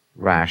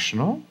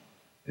rational,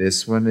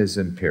 this one is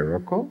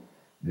empirical,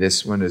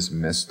 this one is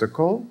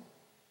mystical.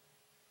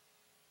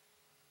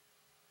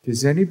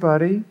 Does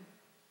anybody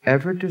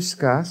ever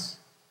discuss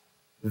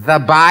the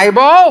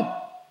Bible?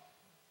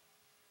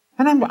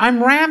 And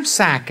I'm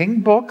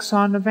ransacking books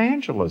on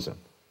evangelism.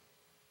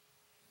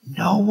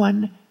 No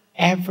one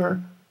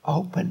ever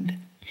opened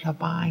the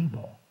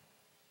Bible.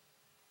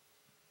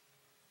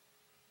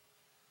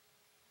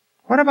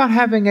 What about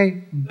having a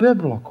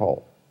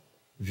biblical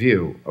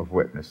view of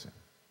witnessing?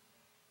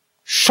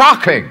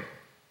 Shocking!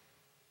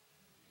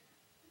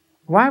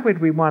 Why would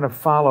we want to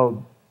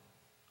follow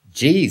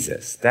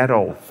Jesus, that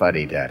old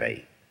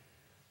fuddy-duddy?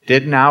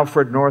 Didn't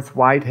Alfred North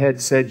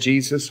Whitehead say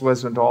Jesus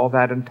wasn't all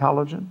that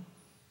intelligent?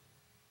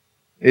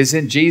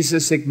 Isn't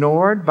Jesus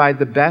ignored by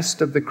the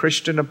best of the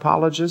Christian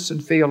apologists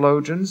and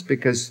theologians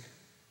because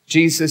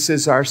Jesus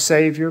is our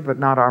Savior but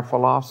not our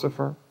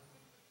philosopher?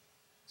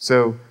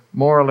 So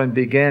Moreland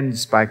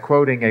begins by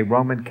quoting a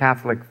Roman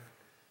Catholic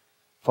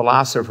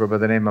philosopher by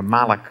the name of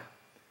Malik,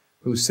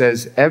 who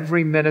says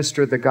every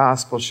minister of the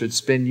gospel should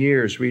spend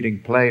years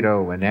reading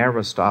Plato and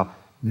Aristotle.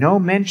 No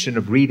mention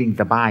of reading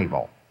the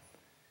Bible.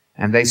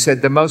 And they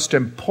said the most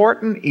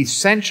important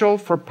essential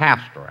for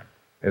pastorate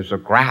is a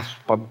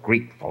grasp of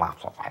Greek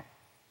philosophy.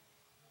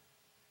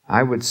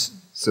 I would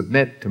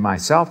submit to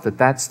myself that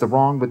that's the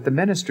wrong with the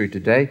ministry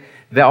today.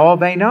 All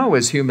they know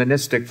is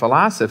humanistic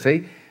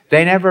philosophy.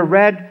 They never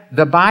read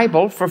the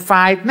Bible for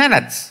 5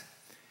 minutes.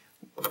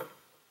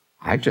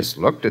 I just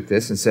looked at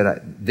this and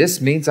said, this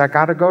means I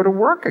got to go to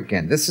work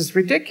again. This is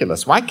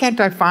ridiculous. Why can't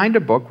I find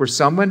a book where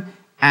someone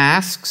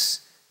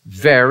asks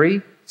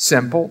very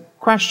simple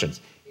questions?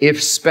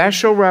 If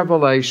special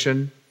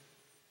revelation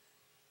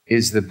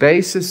is the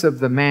basis of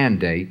the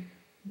mandate,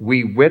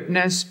 we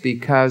witness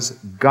because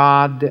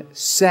God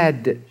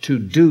said to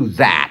do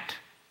that.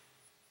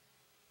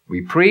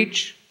 We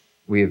preach,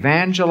 we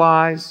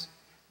evangelize,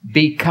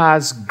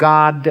 because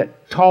God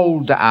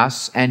told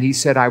us, and He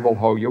said, I will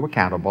hold you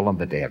accountable on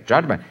the day of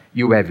judgment.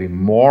 You have a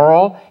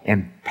moral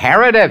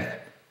imperative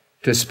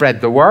to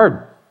spread the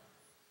word.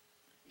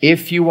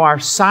 If you are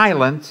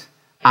silent,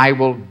 I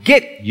will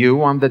get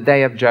you on the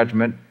day of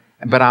judgment,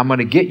 but I'm going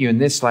to get you in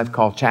this life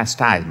called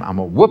chastisement. I'm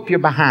going to whoop you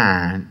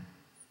behind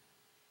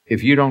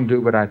if you don't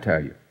do what I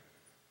tell you.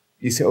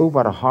 You say, oh,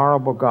 what a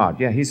horrible God.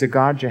 Yeah, He's a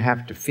God you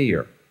have to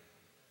fear.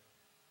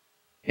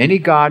 Any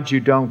God you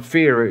don't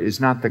fear is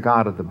not the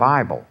God of the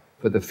Bible,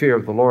 for the fear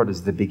of the Lord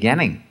is the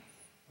beginning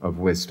of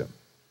wisdom.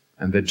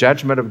 And the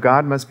judgment of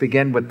God must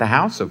begin with the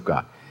house of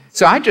God.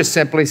 So I just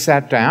simply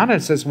sat down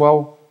and says,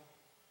 well,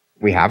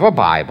 we have a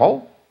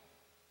Bible.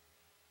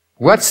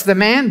 What's the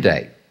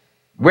mandate?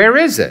 Where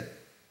is it?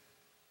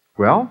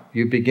 Well,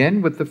 you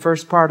begin with the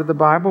first part of the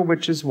Bible,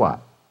 which is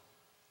what?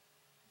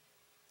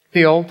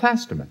 The Old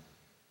Testament.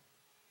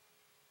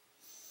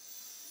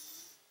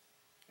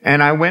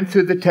 And I went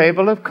through the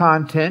table of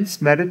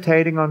contents,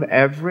 meditating on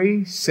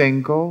every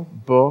single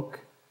book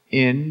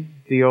in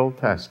the Old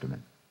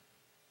Testament.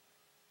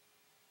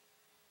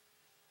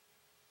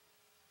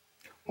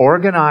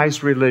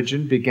 Organized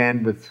religion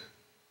began with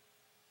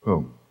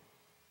whom?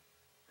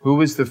 Who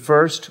was the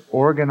first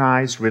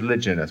organized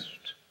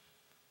religionist?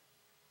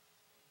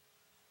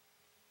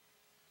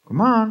 Come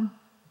on.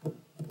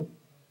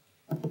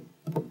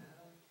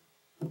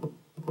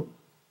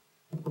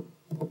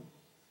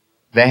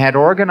 They had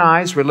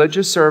organized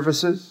religious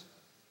services.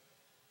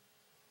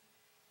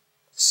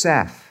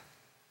 Seth.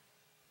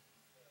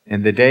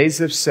 In the days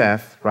of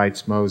Seth,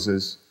 writes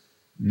Moses,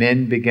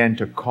 men began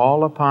to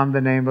call upon the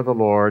name of the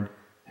Lord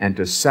and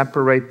to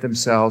separate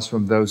themselves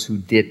from those who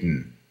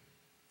didn't.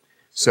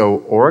 So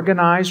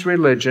organized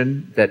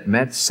religion that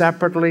met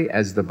separately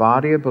as the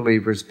body of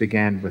believers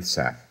began with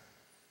Seth.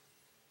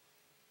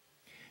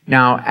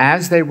 Now,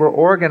 as they were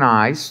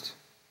organized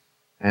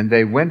and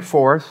they went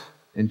forth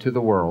into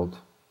the world,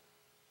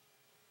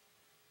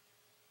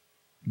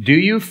 do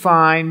you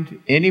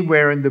find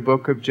anywhere in the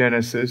book of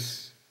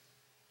Genesis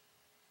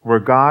where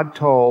God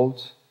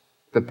told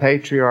the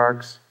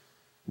patriarchs,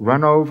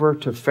 run over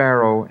to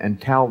Pharaoh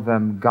and tell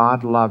them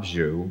God loves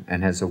you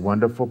and has a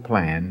wonderful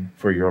plan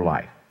for your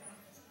life?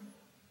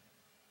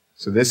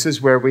 So this is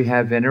where we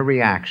have inner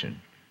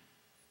reaction.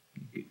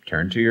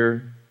 Turn to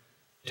your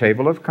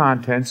table of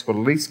contents. We'll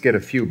at least get a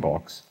few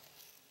books.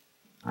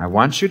 I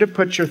want you to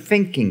put your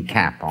thinking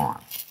cap on.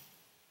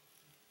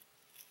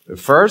 The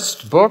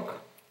first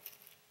book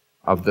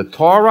of the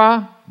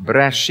Torah,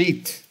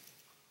 Bereshit.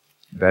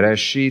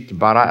 Bereshit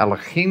bara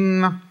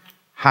Elohim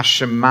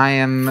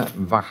hashemayim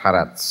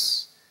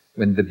v'charetz.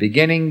 When the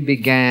beginning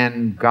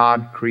began,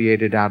 God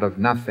created out of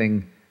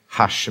nothing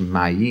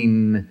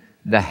hashemayim,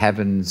 the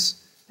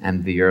heavens,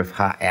 and the earth,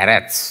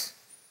 ha'eretz.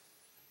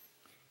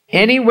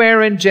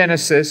 Anywhere in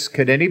Genesis,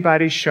 could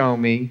anybody show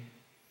me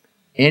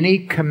any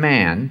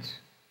command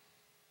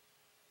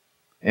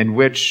in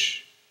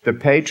which the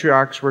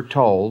patriarchs were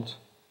told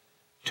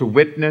to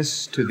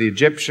witness to the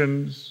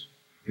Egyptians,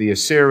 the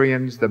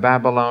Assyrians, the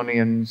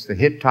Babylonians, the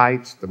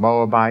Hittites, the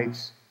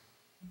Moabites?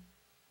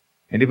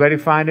 Anybody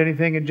find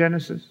anything in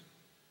Genesis?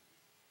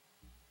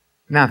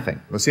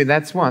 Nothing. Well, see,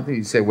 that's one thing.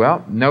 You say,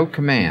 well, no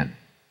command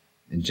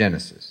in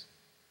Genesis.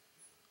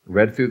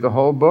 Read through the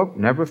whole book,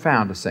 never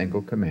found a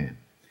single command.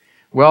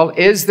 Well,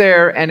 is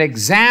there an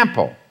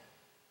example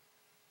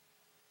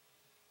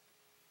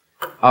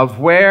of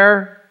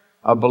where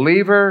a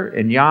believer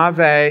in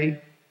Yahweh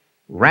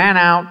ran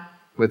out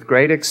with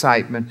great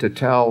excitement to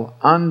tell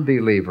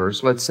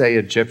unbelievers, let's say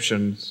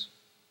Egyptians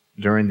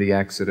during the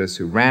Exodus,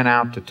 who ran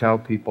out to tell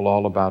people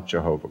all about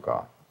Jehovah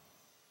God?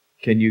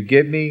 Can you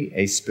give me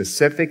a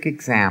specific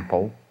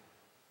example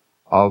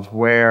of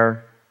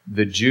where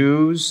the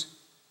Jews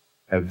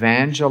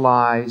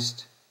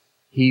evangelized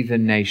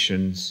heathen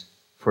nations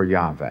for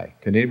Yahweh?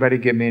 Can anybody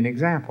give me an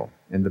example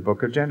in the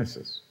book of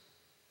Genesis?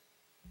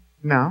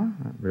 No,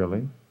 not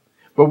really.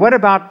 But what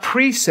about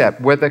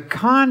precept, where the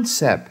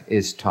concept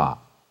is taught?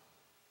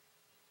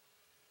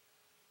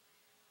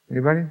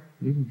 Anybody?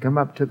 You can come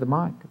up to the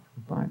mic.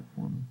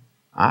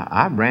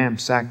 I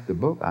ransacked the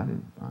book. I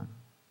didn't find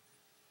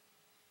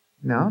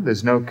it. No,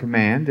 there's no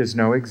command, there's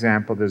no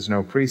example, there's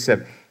no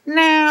precept.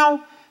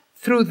 Now,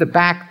 through the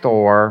back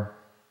door,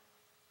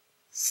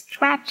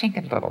 stretching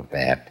a little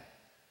bit,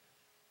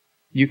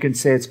 you can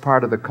say it's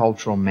part of the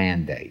cultural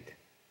mandate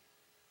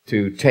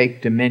to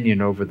take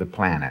dominion over the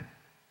planet.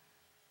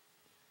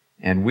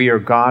 And we are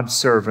God's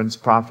servants,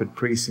 prophet,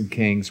 priests, and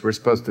kings. We're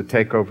supposed to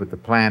take over the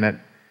planet.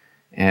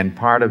 And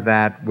part of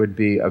that would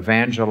be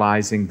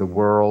evangelizing the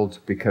world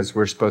because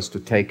we're supposed to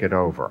take it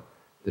over.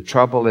 The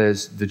trouble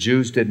is the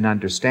Jews didn't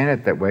understand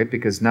it that way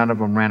because none of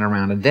them ran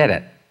around and did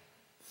it.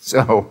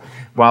 So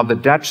while the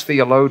Dutch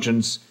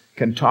theologians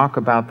can talk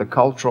about the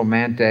cultural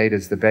mandate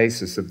as the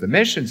basis of the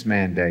missions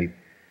mandate,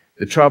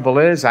 the trouble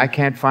is I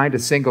can't find a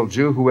single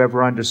Jew who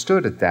ever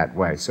understood it that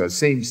way. So it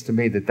seems to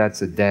me that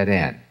that's a dead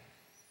end.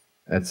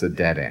 That's a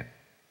dead end.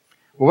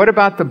 Well, what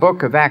about the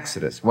book of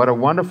Exodus? What a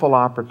wonderful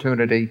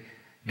opportunity.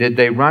 Did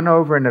they run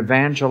over and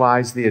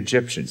evangelize the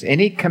Egyptians?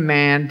 Any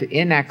command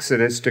in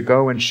Exodus to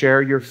go and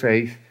share your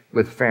faith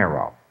with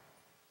Pharaoh?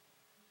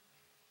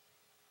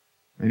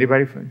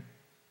 Anybody?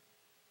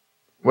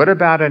 What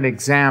about an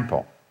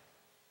example?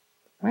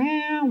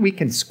 Well, we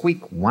can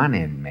squeak one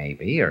in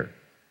maybe. Or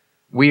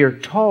we are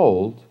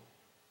told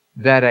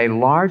that a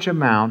large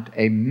amount,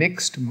 a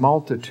mixed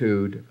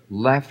multitude,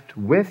 left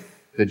with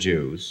the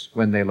Jews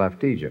when they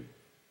left Egypt.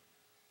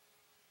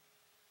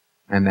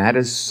 And that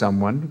is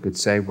someone who could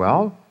say,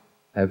 well,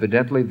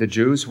 evidently the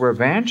Jews were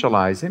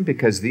evangelizing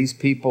because these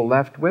people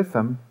left with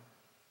them.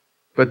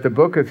 But the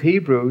book of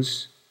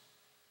Hebrews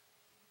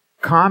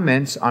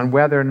comments on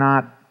whether or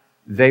not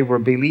they were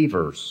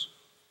believers.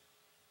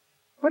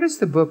 What does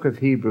the book of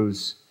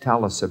Hebrews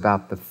tell us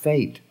about the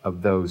fate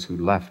of those who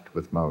left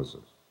with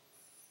Moses?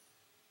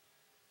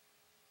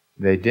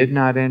 They did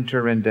not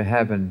enter into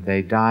heaven.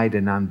 They died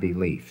in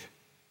unbelief.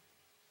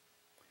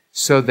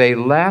 So they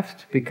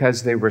left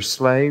because they were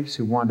slaves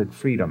who wanted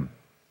freedom.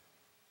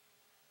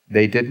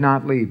 They did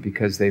not leave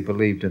because they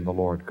believed in the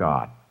Lord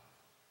God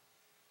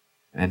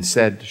and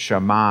said,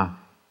 Shema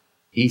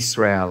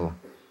Israel,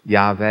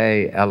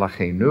 Yahweh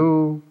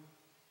Eloheinu,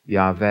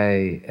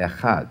 Yahweh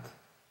Echad.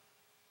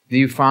 Do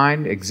you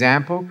find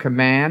example,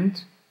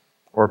 command,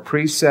 or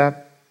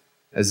precept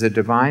as a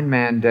divine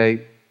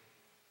mandate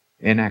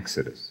in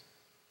Exodus?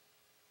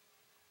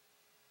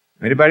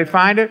 Anybody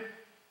find it?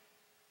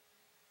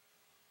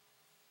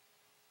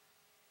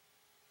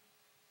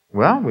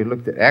 Well, we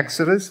looked at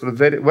Exodus,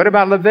 Leviticus. What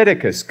about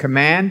Leviticus?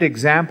 Command,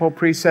 example,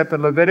 precept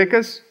in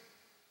Leviticus?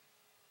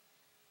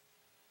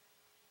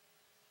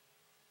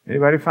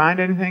 Anybody find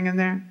anything in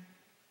there?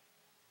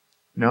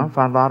 No,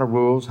 found a lot of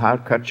rules, how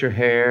to cut your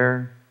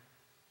hair,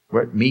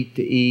 what meat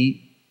to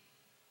eat.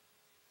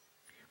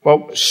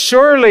 Well,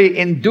 surely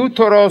in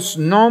Deuteros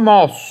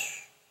Nomos,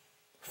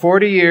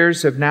 40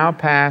 years have now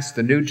passed,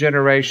 the new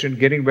generation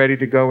getting ready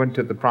to go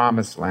into the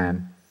promised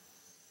land.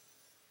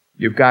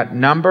 You've got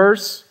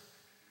Numbers,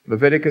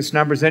 Leviticus,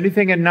 Numbers,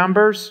 anything in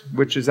Numbers,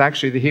 which is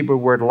actually the Hebrew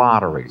word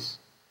lotteries.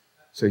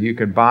 So you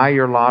can buy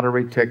your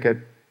lottery ticket,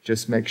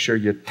 just make sure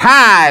you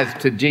tithe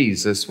to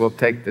Jesus. We'll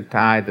take the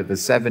tithe of the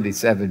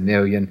 77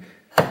 million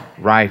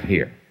right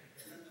here.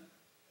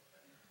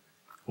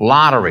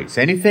 Lotteries.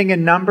 Anything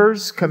in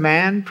Numbers,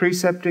 command,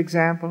 precept,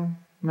 example?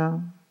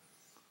 No.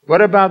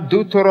 What about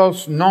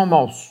Deuteros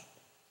Nomos?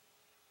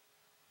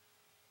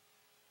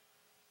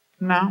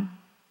 No.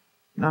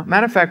 No.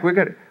 Matter of fact,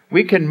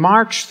 we can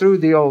march through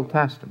the Old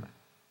Testament.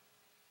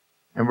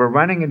 And we're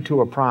running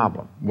into a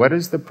problem. What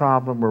is the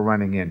problem we're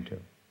running into?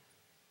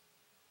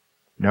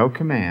 No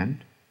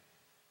command,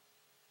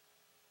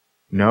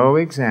 no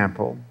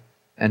example,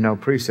 and no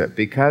precept.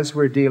 Because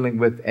we're dealing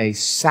with a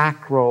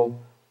sacral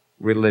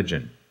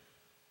religion.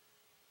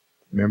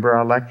 Remember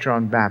our lecture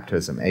on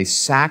baptism. A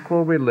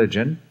sacral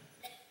religion,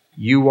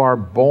 you are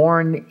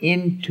born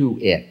into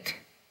it.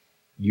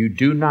 You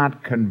do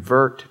not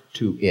convert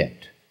to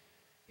it.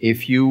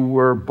 If you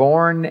were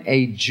born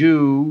a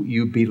Jew,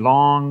 you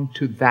belong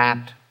to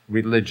that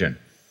religion.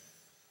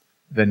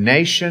 The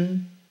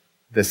nation,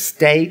 the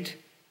state,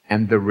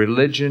 and the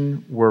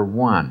religion were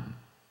one.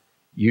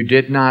 You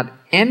did not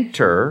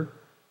enter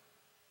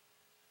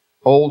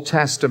Old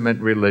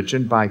Testament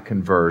religion by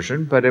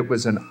conversion, but it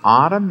was an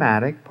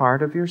automatic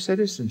part of your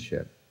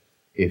citizenship.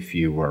 If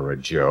you were a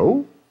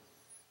Jew,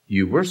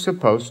 you were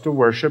supposed to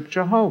worship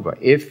Jehovah.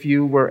 If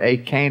you were a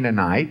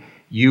Canaanite,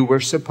 you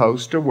were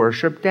supposed to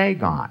worship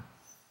Dagon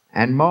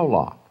and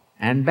Moloch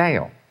and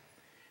Baal.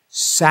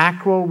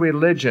 Sacral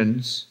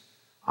religions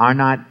are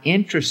not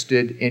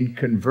interested in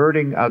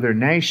converting other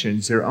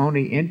nations. They're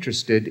only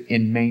interested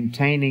in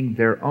maintaining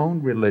their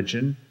own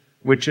religion,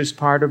 which is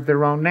part of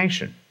their own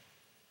nation,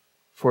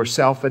 for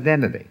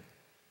self-identity.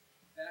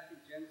 Back in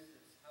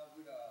Genesis, how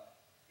would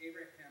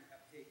Abraham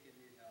have taken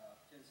in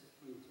Genesis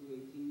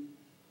 22:18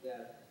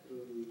 that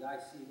through thy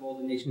seed all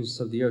the nations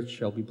of the earth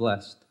shall be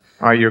blessed?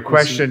 Your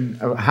question,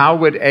 how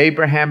would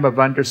Abraham have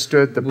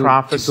understood the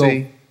prophecy? To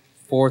go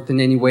forth in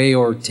any way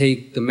or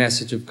take the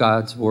message of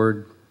God's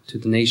word to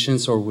the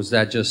nations, or was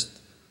that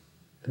just,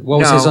 what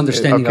was his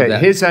understanding of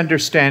that? His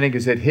understanding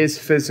is that his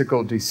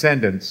physical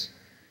descendants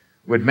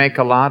would make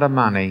a lot of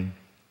money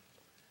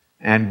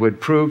and would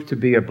prove to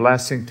be a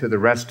blessing to the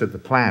rest of the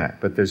planet.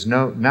 But there's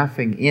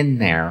nothing in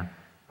there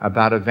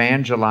about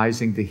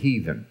evangelizing the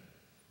heathen.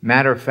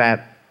 Matter of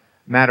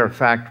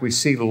fact, we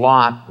see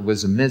Lot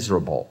was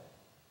miserable.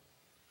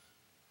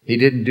 He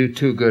didn't do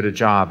too good a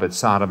job at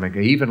Sodom and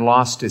Gomorrah. He even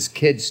lost his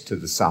kids to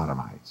the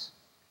Sodomites.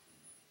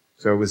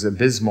 So it was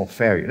abysmal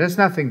failure. There's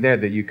nothing there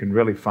that you can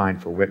really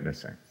find for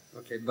witnessing.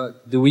 Okay,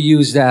 but do we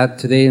use that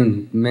today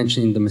in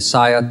mentioning the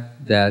Messiah,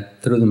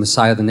 that through the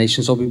Messiah the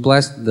nations will be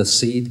blessed, the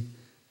seed?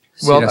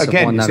 Well,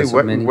 again, you see,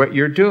 what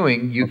you're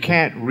doing, you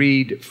can't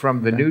read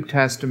from the New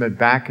Testament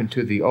back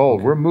into the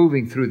Old. We're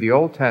moving through the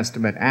Old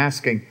Testament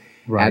asking,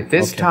 at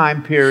this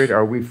time period,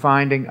 are we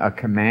finding a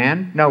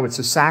command? No, it's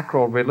a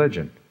sacral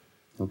religion.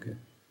 Okay.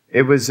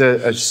 It was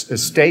a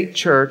state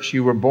church.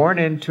 You were born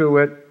into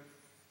it.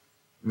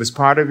 It was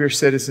part of your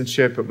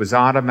citizenship. It was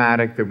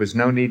automatic. There was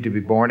no need to be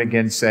born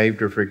again,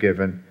 saved, or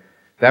forgiven.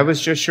 That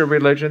was just your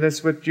religion.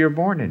 That's what you're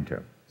born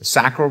into. A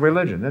sacral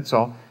religion, that's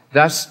all.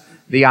 Thus,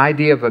 the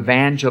idea of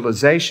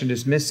evangelization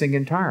is missing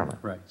entirely.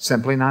 Right.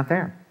 Simply not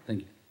there. Thank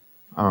you.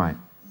 All right.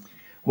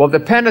 Well, the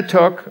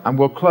Pentateuch, and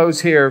we'll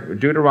close here,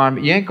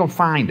 Deuteronomy, you ain't going to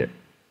find it.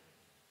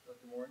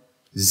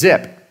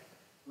 Zip.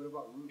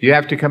 You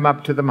have to come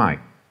up to the mic.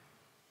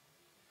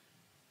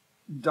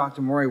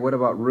 Dr. Morey, what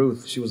about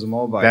Ruth? She was a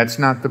Moabite. That's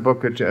not the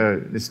book of,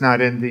 it's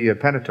not in the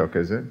Pentateuch,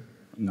 is it?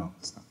 No,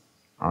 it's not.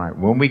 All right.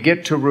 When we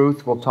get to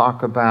Ruth, we'll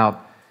talk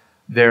about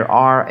there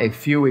are a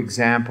few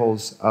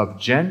examples of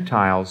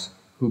Gentiles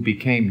who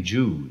became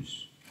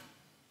Jews,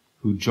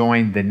 who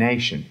joined the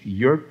nation.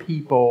 Your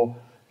people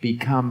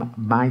become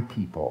my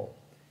people.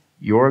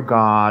 Your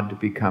God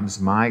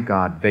becomes my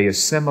God. They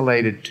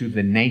assimilated to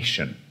the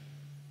nation.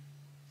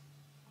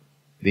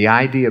 The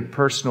idea of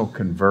personal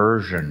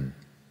conversion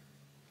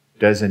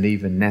doesn't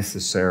even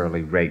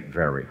necessarily rate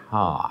very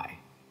high.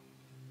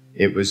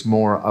 It was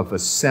more of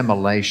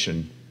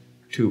assimilation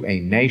to a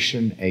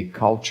nation, a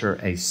culture,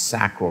 a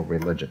sacral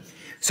religion.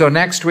 So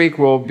next week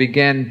we'll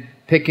begin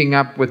picking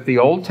up with the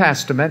Old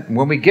Testament.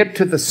 When we get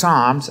to the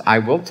Psalms, I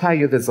will tell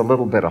you there's a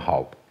little bit of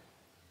hope.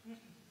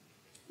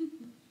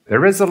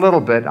 There is a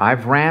little bit.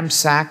 I've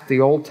ransacked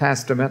the Old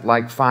Testament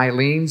like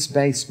Philene's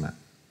basement,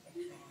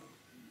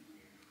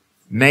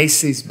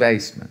 Macy's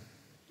basement.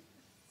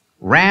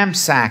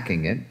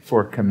 ransacking it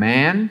for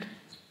command,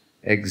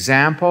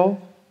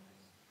 example,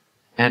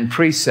 and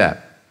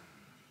precept,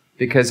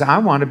 because I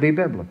want to be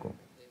biblical.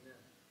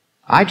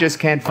 I just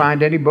can't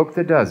find any book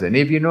that does it.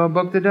 Any of you know a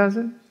book that does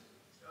it?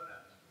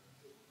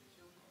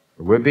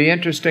 It would be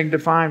interesting to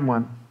find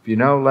one. If you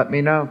know, let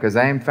me know, because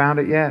I haven't found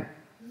it yet.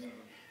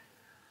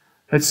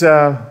 It's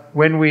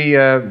when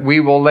we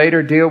will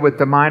later deal with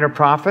the minor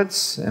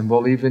prophets, and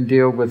we'll even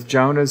deal with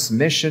Jonah's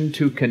mission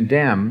to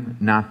condemn,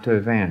 not to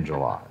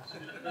evangelize.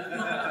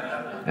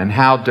 And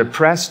how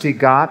depressed he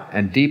got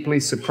and deeply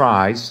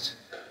surprised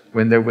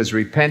when there was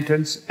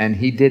repentance and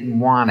he didn't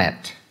want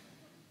it.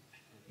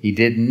 He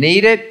didn't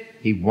need it.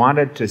 He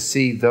wanted to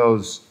see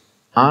those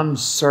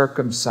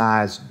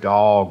uncircumcised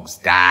dogs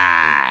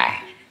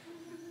die.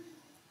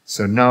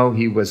 So no,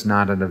 he was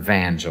not an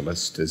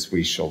evangelist, as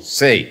we shall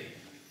see.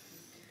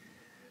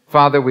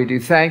 Father, we do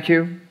thank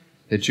you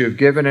that you have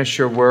given us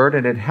your word,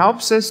 and it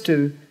helps us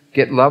to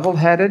get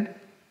level-headed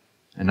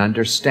and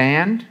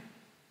understand.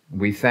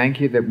 We thank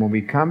you that when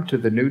we come to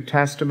the New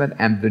Testament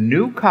and the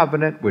New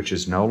Covenant, which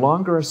is no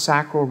longer a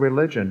sacral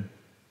religion,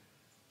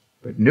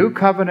 but New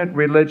Covenant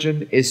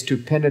religion is to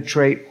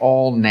penetrate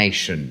all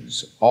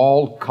nations,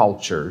 all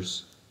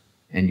cultures,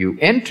 and you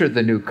enter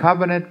the New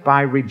Covenant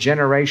by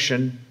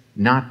regeneration,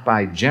 not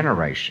by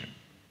generation,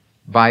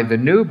 by the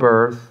new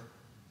birth,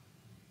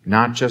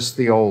 not just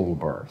the old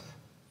birth.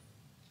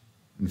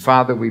 And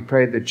Father, we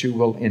pray that you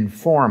will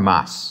inform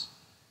us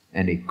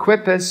and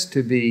equip us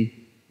to be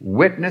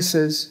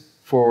witnesses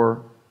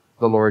for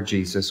the Lord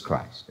Jesus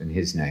Christ. In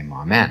his name,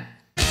 amen.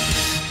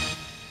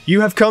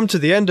 You have come to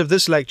the end of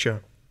this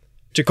lecture.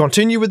 To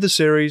continue with the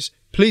series,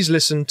 please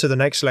listen to the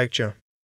next lecture.